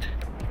its nest.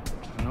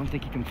 I don't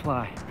think he can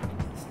fly.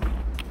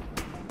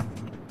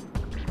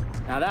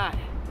 Now that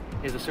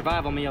is a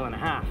survival meal and a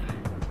half.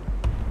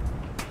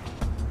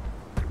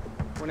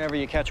 Whenever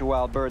you catch a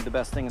wild bird, the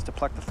best thing is to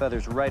pluck the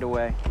feathers right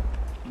away.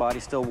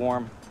 Body's still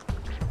warm.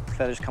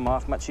 Feathers come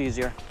off much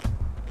easier.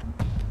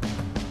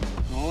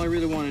 All I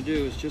really want to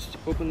do is just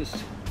open this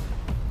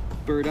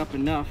bird up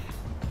enough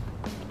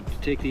to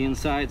take the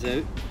insides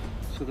out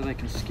so that I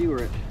can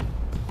skewer it.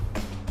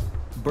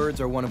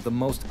 Birds are one of the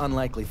most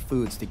unlikely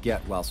foods to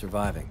get while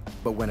surviving,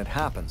 but when it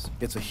happens,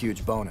 it's a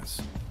huge bonus.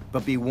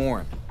 But be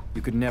warned,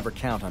 you could never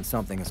count on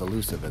something as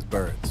elusive as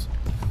birds.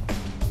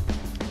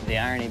 The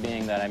irony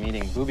being that I'm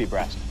eating booby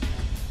breast.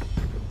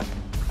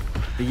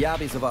 The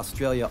yabbies of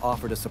Australia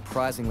offered a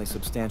surprisingly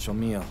substantial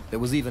meal that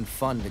was even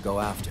fun to go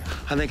after.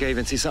 I think I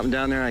even see something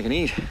down there I can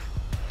eat.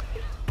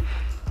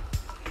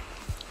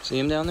 See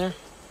him down there?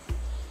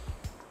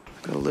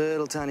 Got a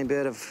little tiny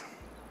bit of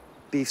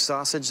beef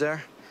sausage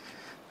there.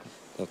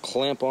 They'll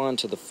clamp on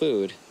to the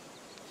food,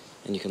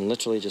 and you can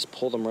literally just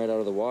pull them right out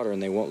of the water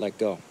and they won't let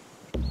go.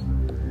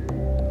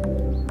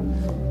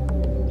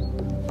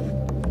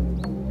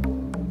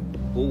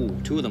 Ooh,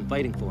 two of them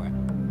fighting for it.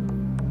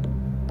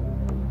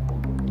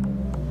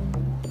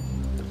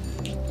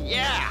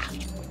 Yeah!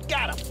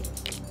 Got him!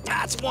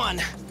 That's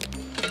one!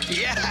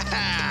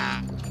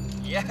 Yeah!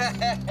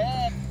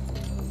 Yeah!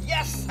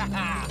 Yes!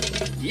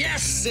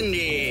 Yes,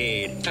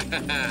 indeed! Look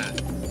at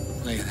that.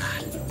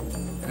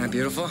 Isn't that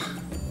beautiful?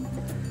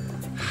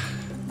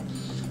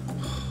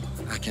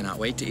 I cannot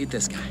wait to eat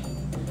this guy.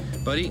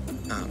 Buddy,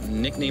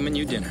 I'm nicknaming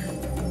you dinner.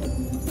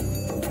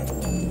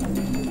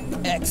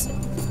 X.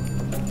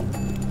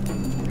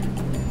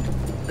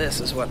 This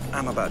is what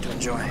I'm about to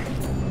enjoy.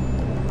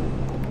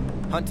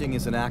 Hunting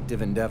is an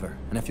active endeavor,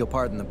 and if you'll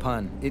pardon the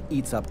pun, it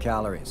eats up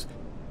calories.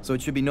 So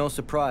it should be no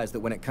surprise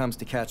that when it comes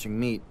to catching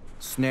meat,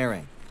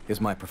 snaring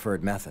is my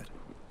preferred method.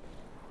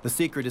 The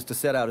secret is to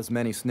set out as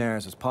many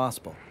snares as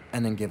possible,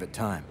 and then give it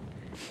time.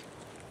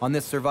 On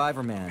this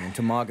Survivorman in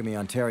Temagami,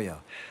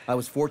 Ontario, I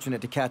was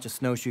fortunate to catch a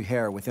snowshoe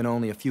hare within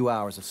only a few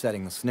hours of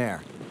setting the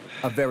snare.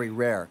 A very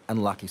rare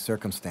and lucky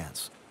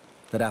circumstance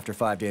that after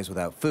 5 days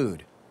without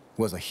food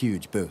was a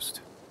huge boost.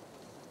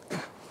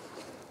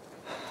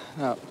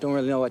 I don't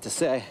really know what to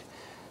say.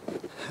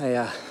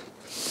 I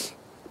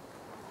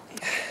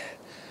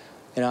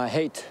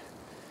hate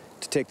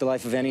to take the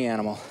life of any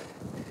animal,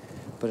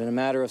 but in a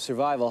matter of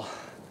survival,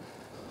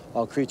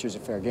 all creatures are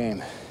fair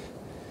game.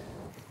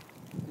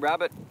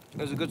 Rabbit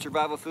is a good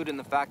survival food in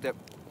the fact that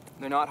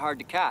they're not hard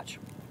to catch.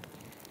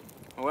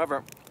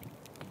 However,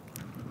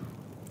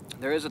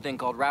 there is a thing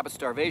called rabbit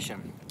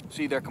starvation.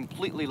 See, they're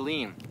completely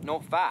lean,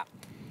 no fat.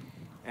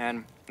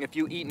 And if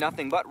you eat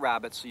nothing but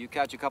rabbits, so you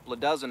catch a couple of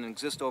dozen and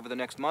exist over the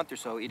next month or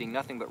so eating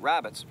nothing but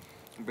rabbits,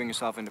 you bring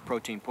yourself into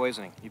protein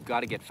poisoning. You've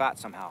got to get fat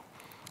somehow.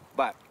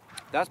 But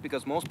that's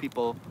because most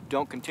people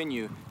don't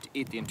continue to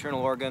eat the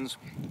internal organs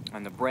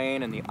and the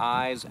brain and the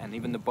eyes and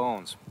even the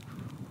bones.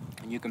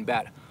 And you can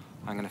bet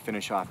I'm going to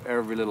finish off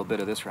every little bit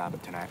of this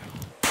rabbit tonight.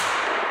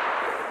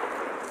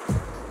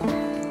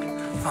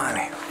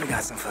 Finally, we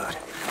got some food.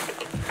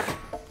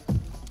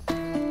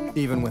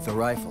 Even with a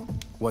rifle,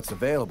 what's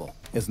available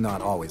is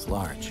not always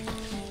large.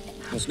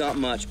 It's not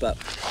much, but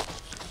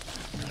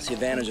it's the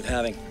advantage of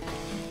having,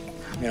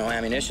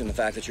 ammunition, the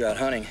fact that you're out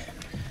hunting.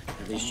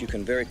 At least you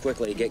can very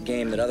quickly get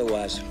game that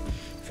otherwise,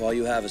 if all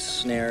you have is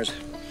snares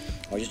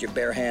or just your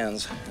bare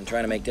hands and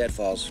trying to make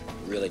deadfalls,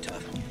 really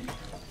tough.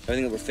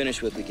 Everything that we're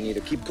finished with, we can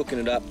either keep cooking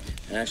it up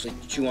and actually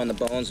chew on the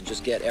bones and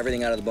just get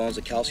everything out of the bones,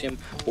 the calcium,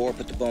 or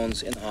put the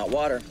bones in the hot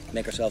water,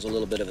 make ourselves a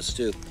little bit of a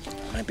stew.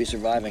 Might be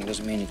surviving,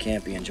 doesn't mean you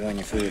can't be enjoying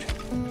your food.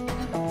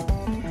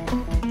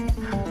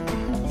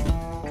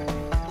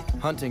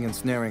 Hunting and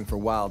snaring for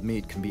wild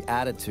meat can be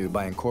added to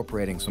by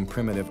incorporating some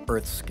primitive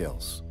earth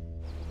skills.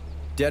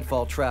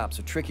 Deadfall traps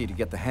are tricky to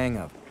get the hang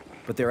of,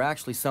 but they're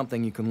actually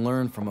something you can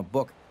learn from a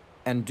book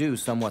and do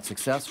somewhat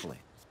successfully.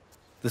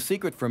 The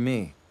secret for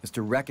me is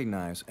to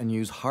recognize and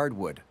use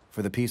hardwood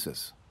for the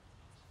pieces.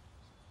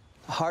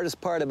 The hardest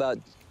part about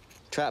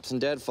traps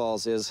and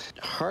deadfalls is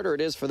the harder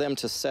it is for them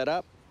to set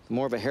up, the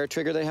more of a hair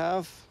trigger they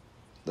have,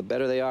 the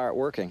better they are at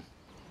working.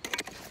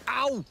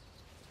 Ow!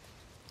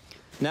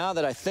 Now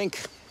that I think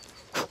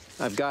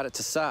I've got it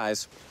to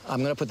size,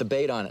 I'm gonna put the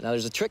bait on it. Now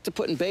there's a trick to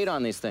putting bait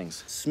on these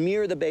things.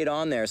 Smear the bait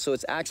on there so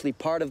it's actually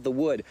part of the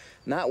wood.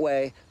 And that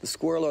way, the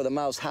squirrel or the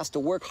mouse has to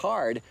work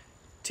hard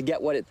to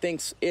get what it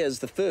thinks is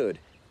the food,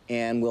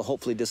 and will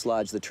hopefully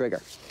dislodge the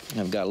trigger.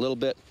 I've got a little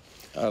bit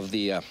of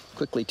the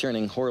quickly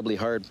turning horribly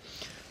hard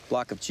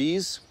block of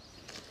cheese.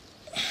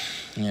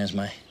 And there's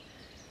my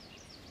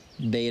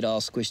bait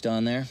all squished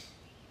on there.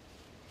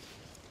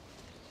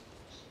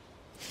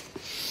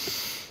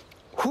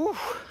 Whew.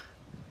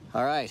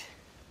 All right,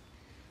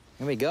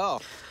 here we go.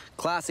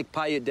 Classic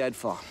Paiute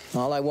deadfall.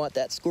 All I want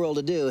that squirrel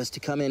to do is to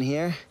come in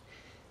here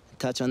and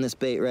touch on this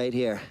bait right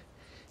here.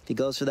 If he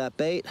goes for that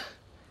bait,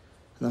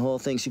 the whole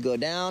thing should go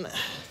down.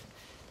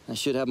 I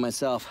should have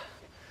myself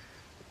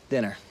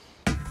dinner.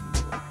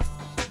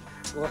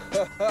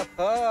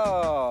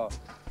 Whoa!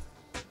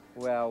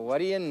 Well, what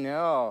do you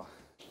know?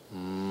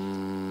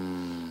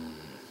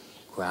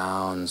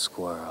 Ground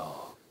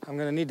squirrel. I'm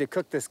gonna need to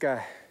cook this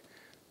guy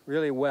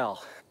really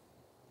well.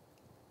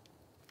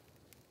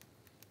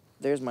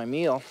 There's my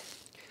meal.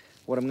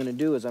 What I'm gonna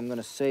do is I'm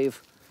gonna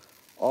save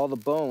all the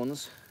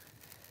bones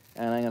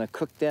and I'm gonna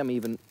cook them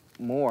even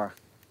more.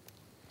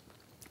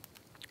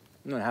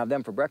 I'm gonna have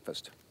them for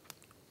breakfast.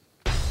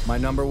 My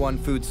 #1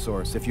 food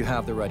source, if you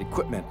have the right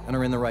equipment and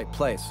are in the right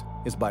place,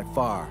 is by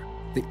far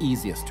the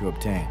easiest to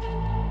obtain.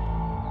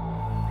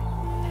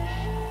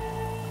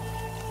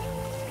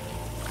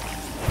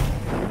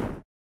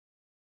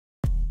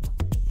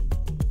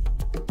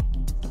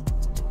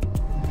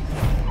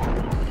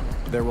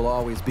 There will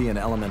always be an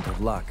element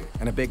of luck,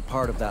 and a big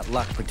part of that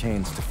luck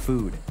pertains to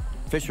food.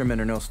 Fishermen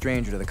are no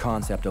stranger to the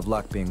concept of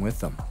luck being with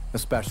them,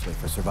 especially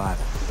for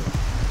survival.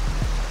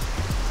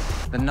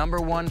 The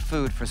 #1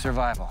 food for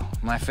survival,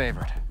 my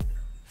favorite,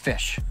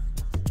 fish.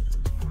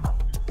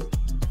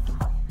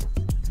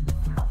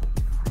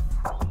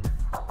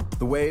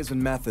 The ways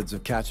and methods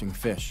of catching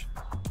fish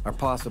are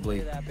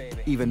possibly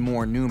even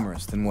more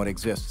numerous than what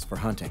exists for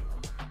hunting.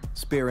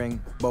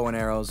 Spearing, bow and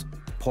arrows,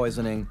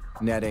 poisoning,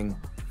 netting,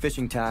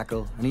 fishing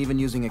tackle, and even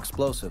using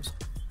explosives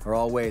are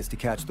all ways to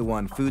catch the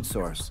one food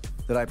source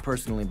that I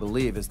personally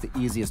believe is the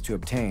easiest to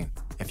obtain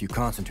if you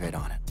concentrate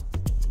on it.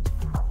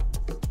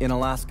 In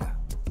Alaska,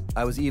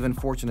 I was even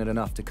fortunate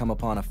enough to come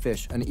upon a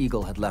fish an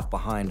eagle had left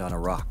behind on a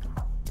rock.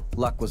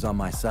 Luck was on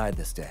my side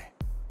this day.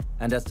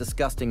 And as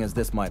disgusting as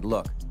this might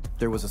look,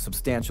 there was a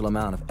substantial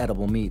amount of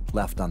edible meat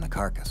left on the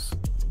carcass.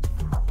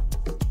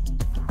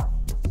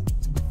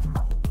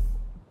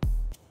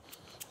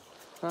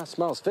 Well, it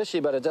smells fishy,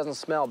 but it doesn't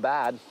smell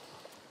bad.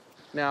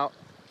 Now,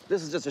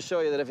 this is just to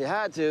show you that if you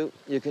had to,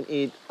 you can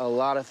eat a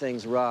lot of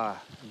things raw.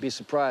 You'd be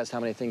surprised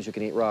how many things you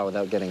can eat raw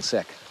without getting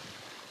sick.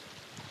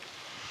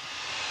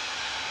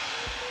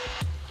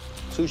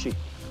 Sushi.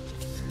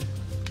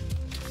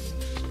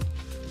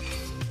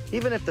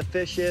 Even if the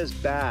fish is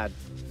bad,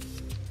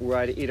 were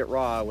I to eat it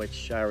raw,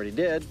 which I already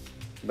did,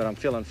 but I'm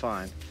feeling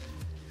fine,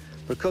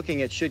 but cooking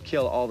it should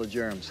kill all the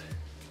germs.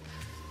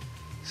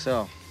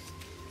 So,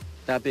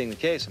 that being the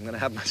case, I'm gonna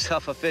have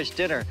myself a fish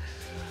dinner.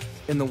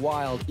 In the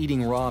wild,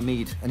 eating raw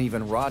meat and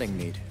even rotting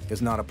meat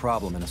is not a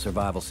problem in a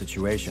survival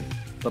situation.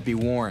 But be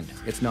warned,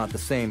 it's not the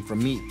same for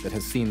meat that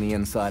has seen the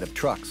inside of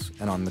trucks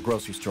and on the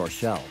grocery store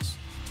shelves.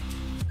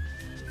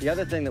 The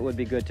other thing that would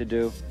be good to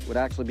do would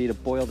actually be to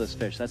boil this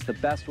fish. That's the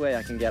best way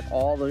I can get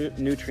all the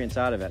nutrients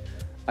out of it.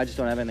 I just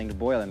don't have anything to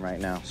boil in right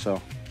now,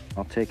 so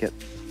I'll take it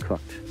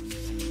cooked.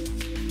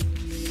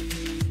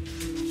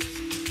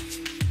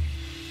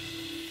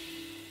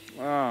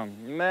 Oh,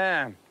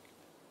 man.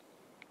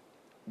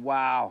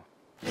 Wow.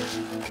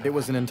 It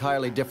was an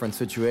entirely different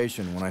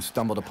situation when I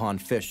stumbled upon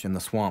fish in the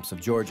swamps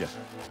of Georgia.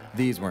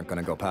 These weren't going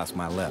to go past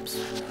my lips.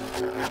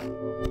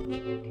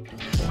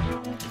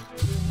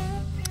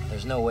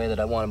 There's no way that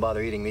I want to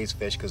bother eating these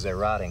fish because they're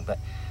rotting, but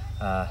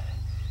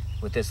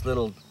with this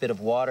little bit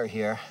of water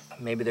here,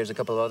 maybe there's a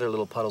couple of other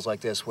little puddles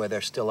like this where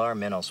there still are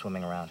minnows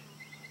swimming around.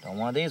 Don't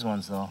want these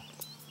ones, though.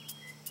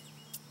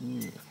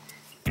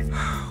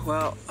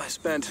 Well, I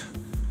spent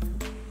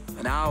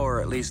an hour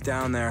at least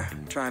down there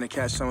trying to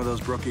catch some of those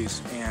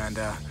brookies, and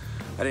I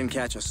didn't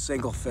catch a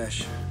single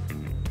fish.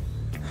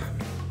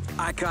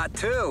 I caught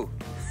 2.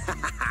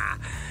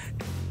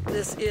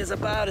 This is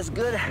about as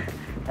good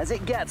as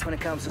it gets when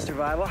it comes to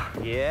survival.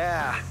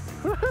 Yeah.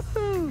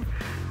 Woo-hoo-hoo.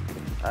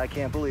 I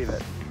can't believe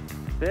it.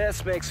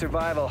 This makes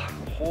survival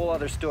a whole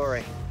other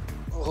story.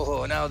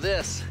 Oh, now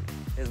this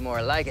is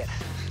more like it.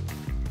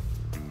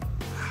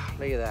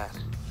 Look at that.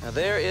 Now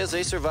there is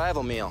a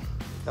survival meal.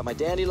 Got my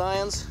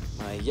dandelions,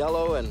 my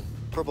yellow and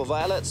purple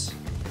violets,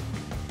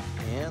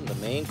 and the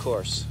main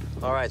course.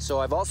 All right, so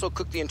I've also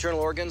cooked the internal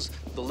organs,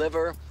 the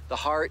liver, the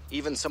heart,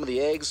 even some of the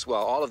eggs,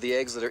 well, all of the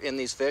eggs that are in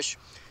these fish.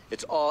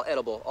 It's all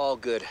edible, all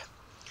good.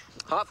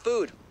 Hot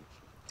food.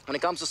 When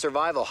it comes to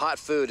survival, hot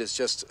food is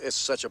just, it's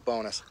such a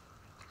bonus.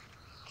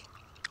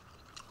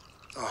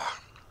 Oh,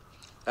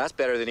 that's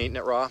better than eating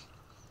it raw.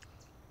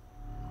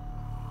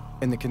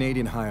 In the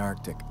Canadian high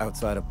Arctic,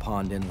 outside of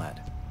Pond Inlet,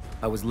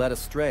 I was led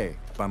astray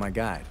by my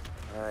guide.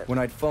 When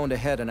I'd phoned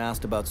ahead and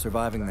asked about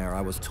surviving there,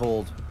 I was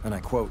told, and I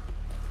quote,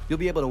 "You'll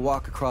be able to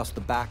walk across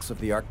the backs of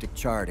the Arctic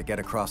char to get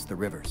across the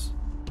rivers."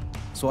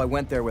 So I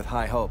went there with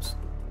high hopes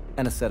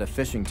and a set of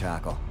fishing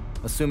tackle,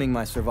 assuming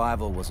my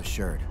survival was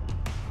assured.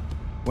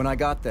 When I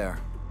got there,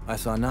 I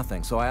saw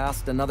nothing, so I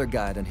asked another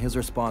guide, and his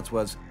response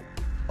was,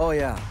 "Oh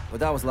yeah, but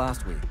that was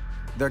last week.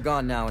 They're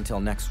gone now until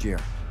next year."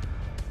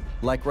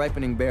 Like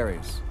ripening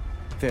berries,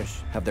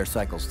 fish have their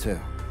cycles too.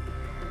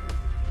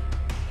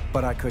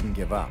 But I couldn't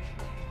give up.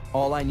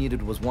 All I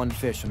needed was one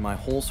fish and my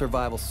whole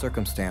survival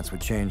circumstance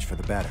would change for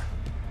the better.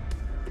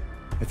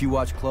 If you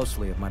watch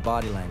closely at my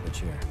body language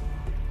here,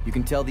 you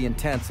can tell the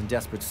intense and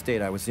desperate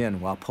state I was in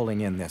while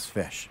pulling in this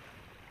fish.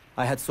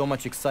 I had so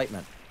much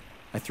excitement,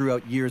 I threw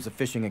out years of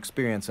fishing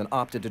experience and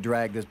opted to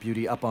drag this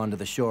beauty up onto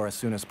the shore as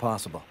soon as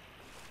possible.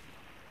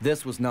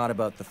 This was not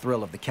about the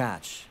thrill of the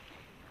catch.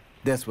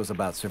 This was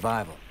about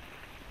survival.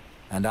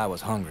 And I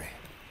was hungry.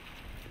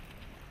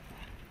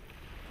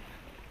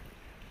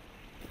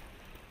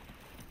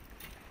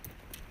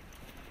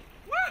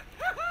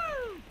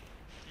 Woo-hoo-hoo!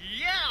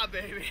 Yeah,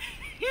 baby!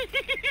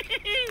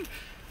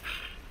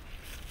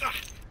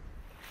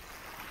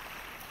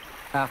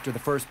 After the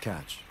first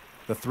catch,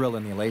 the thrill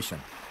and the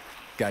elation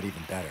got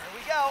even better.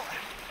 Here we go.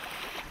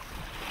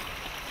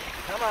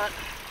 Come on.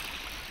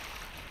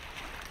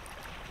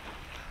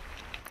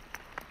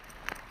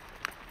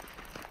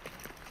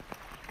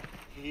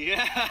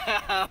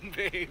 Yeah,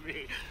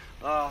 baby.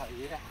 Oh,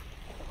 yeah.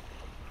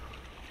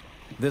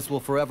 This will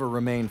forever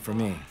remain for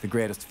me the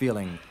greatest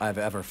feeling I've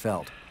ever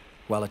felt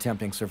while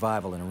attempting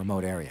survival in a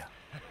remote area.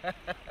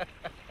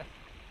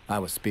 I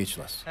was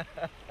speechless.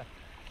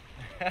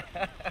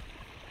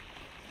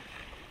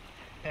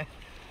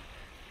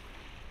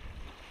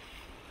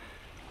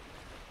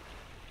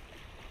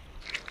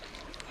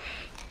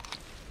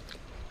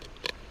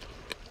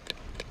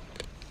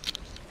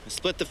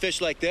 Split the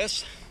fish like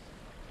this.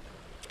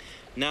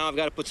 Now I've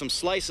got to put some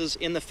slices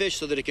in the fish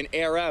so that it can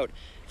air out.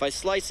 If I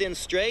slice in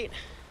straight,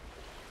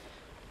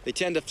 they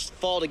tend to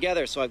fall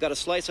together, so I've got to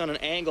slice on an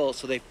angle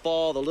so they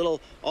fall,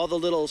 all the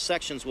little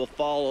sections will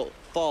fall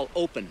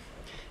open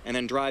and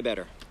then dry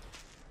better.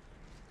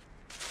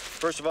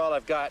 First of all,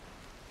 I've got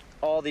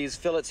all these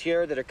fillets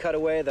here that are cut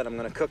away that I'm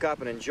going to cook up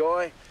and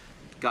enjoy.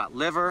 Got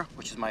liver,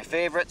 which is my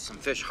favorite, some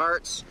fish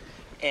hearts,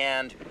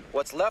 and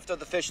what's left of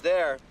the fish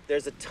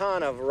there's a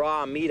ton of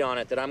raw meat on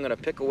it that I'm going to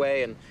pick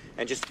away and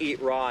just eat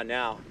raw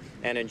now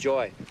and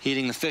enjoy.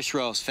 Eating the fish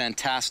roast,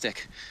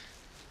 fantastic.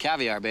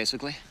 Caviar,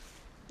 basically.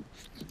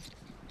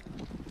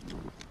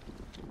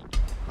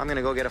 I'm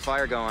gonna go get a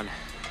fire going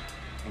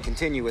and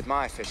continue with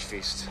my fish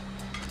feast.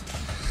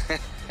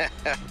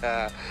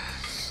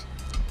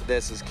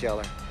 This is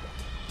killer.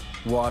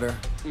 Water,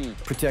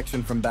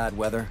 protection from bad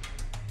weather,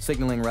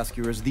 signaling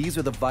rescuers, these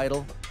are the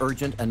vital,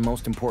 urgent, and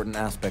most important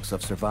aspects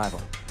of survival.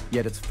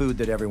 Yet it's food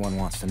that everyone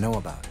wants to know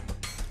about.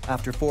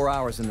 After 4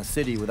 hours in the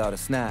city without a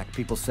snack,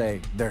 people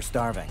say they're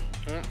starving.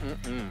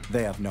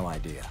 They have no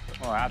idea.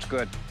 Oh, that's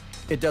good.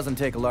 It doesn't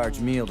take a large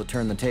meal to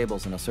turn the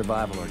tables in a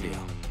survival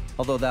ordeal.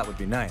 Although that would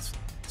be nice.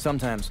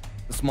 Sometimes,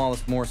 the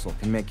smallest morsel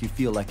can make you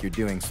feel like you're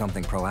doing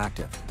something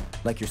proactive,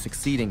 like you're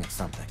succeeding at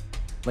something,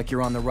 like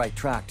you're on the right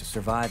track to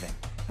surviving,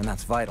 and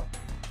that's vital.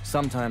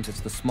 Sometimes it's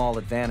the small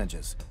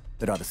advantages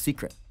that are the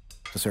secret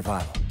to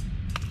survival.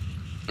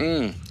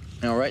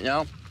 Now, right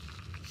now,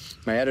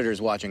 my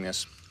editor's watching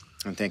this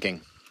and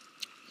thinking,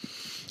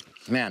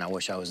 man, I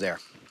wish I was there.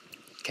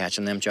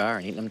 Catching them char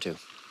and eating them too.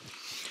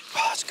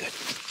 Oh, that's good.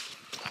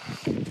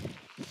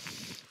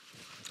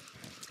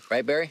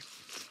 Right, Barry?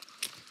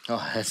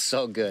 Oh, that's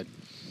so good.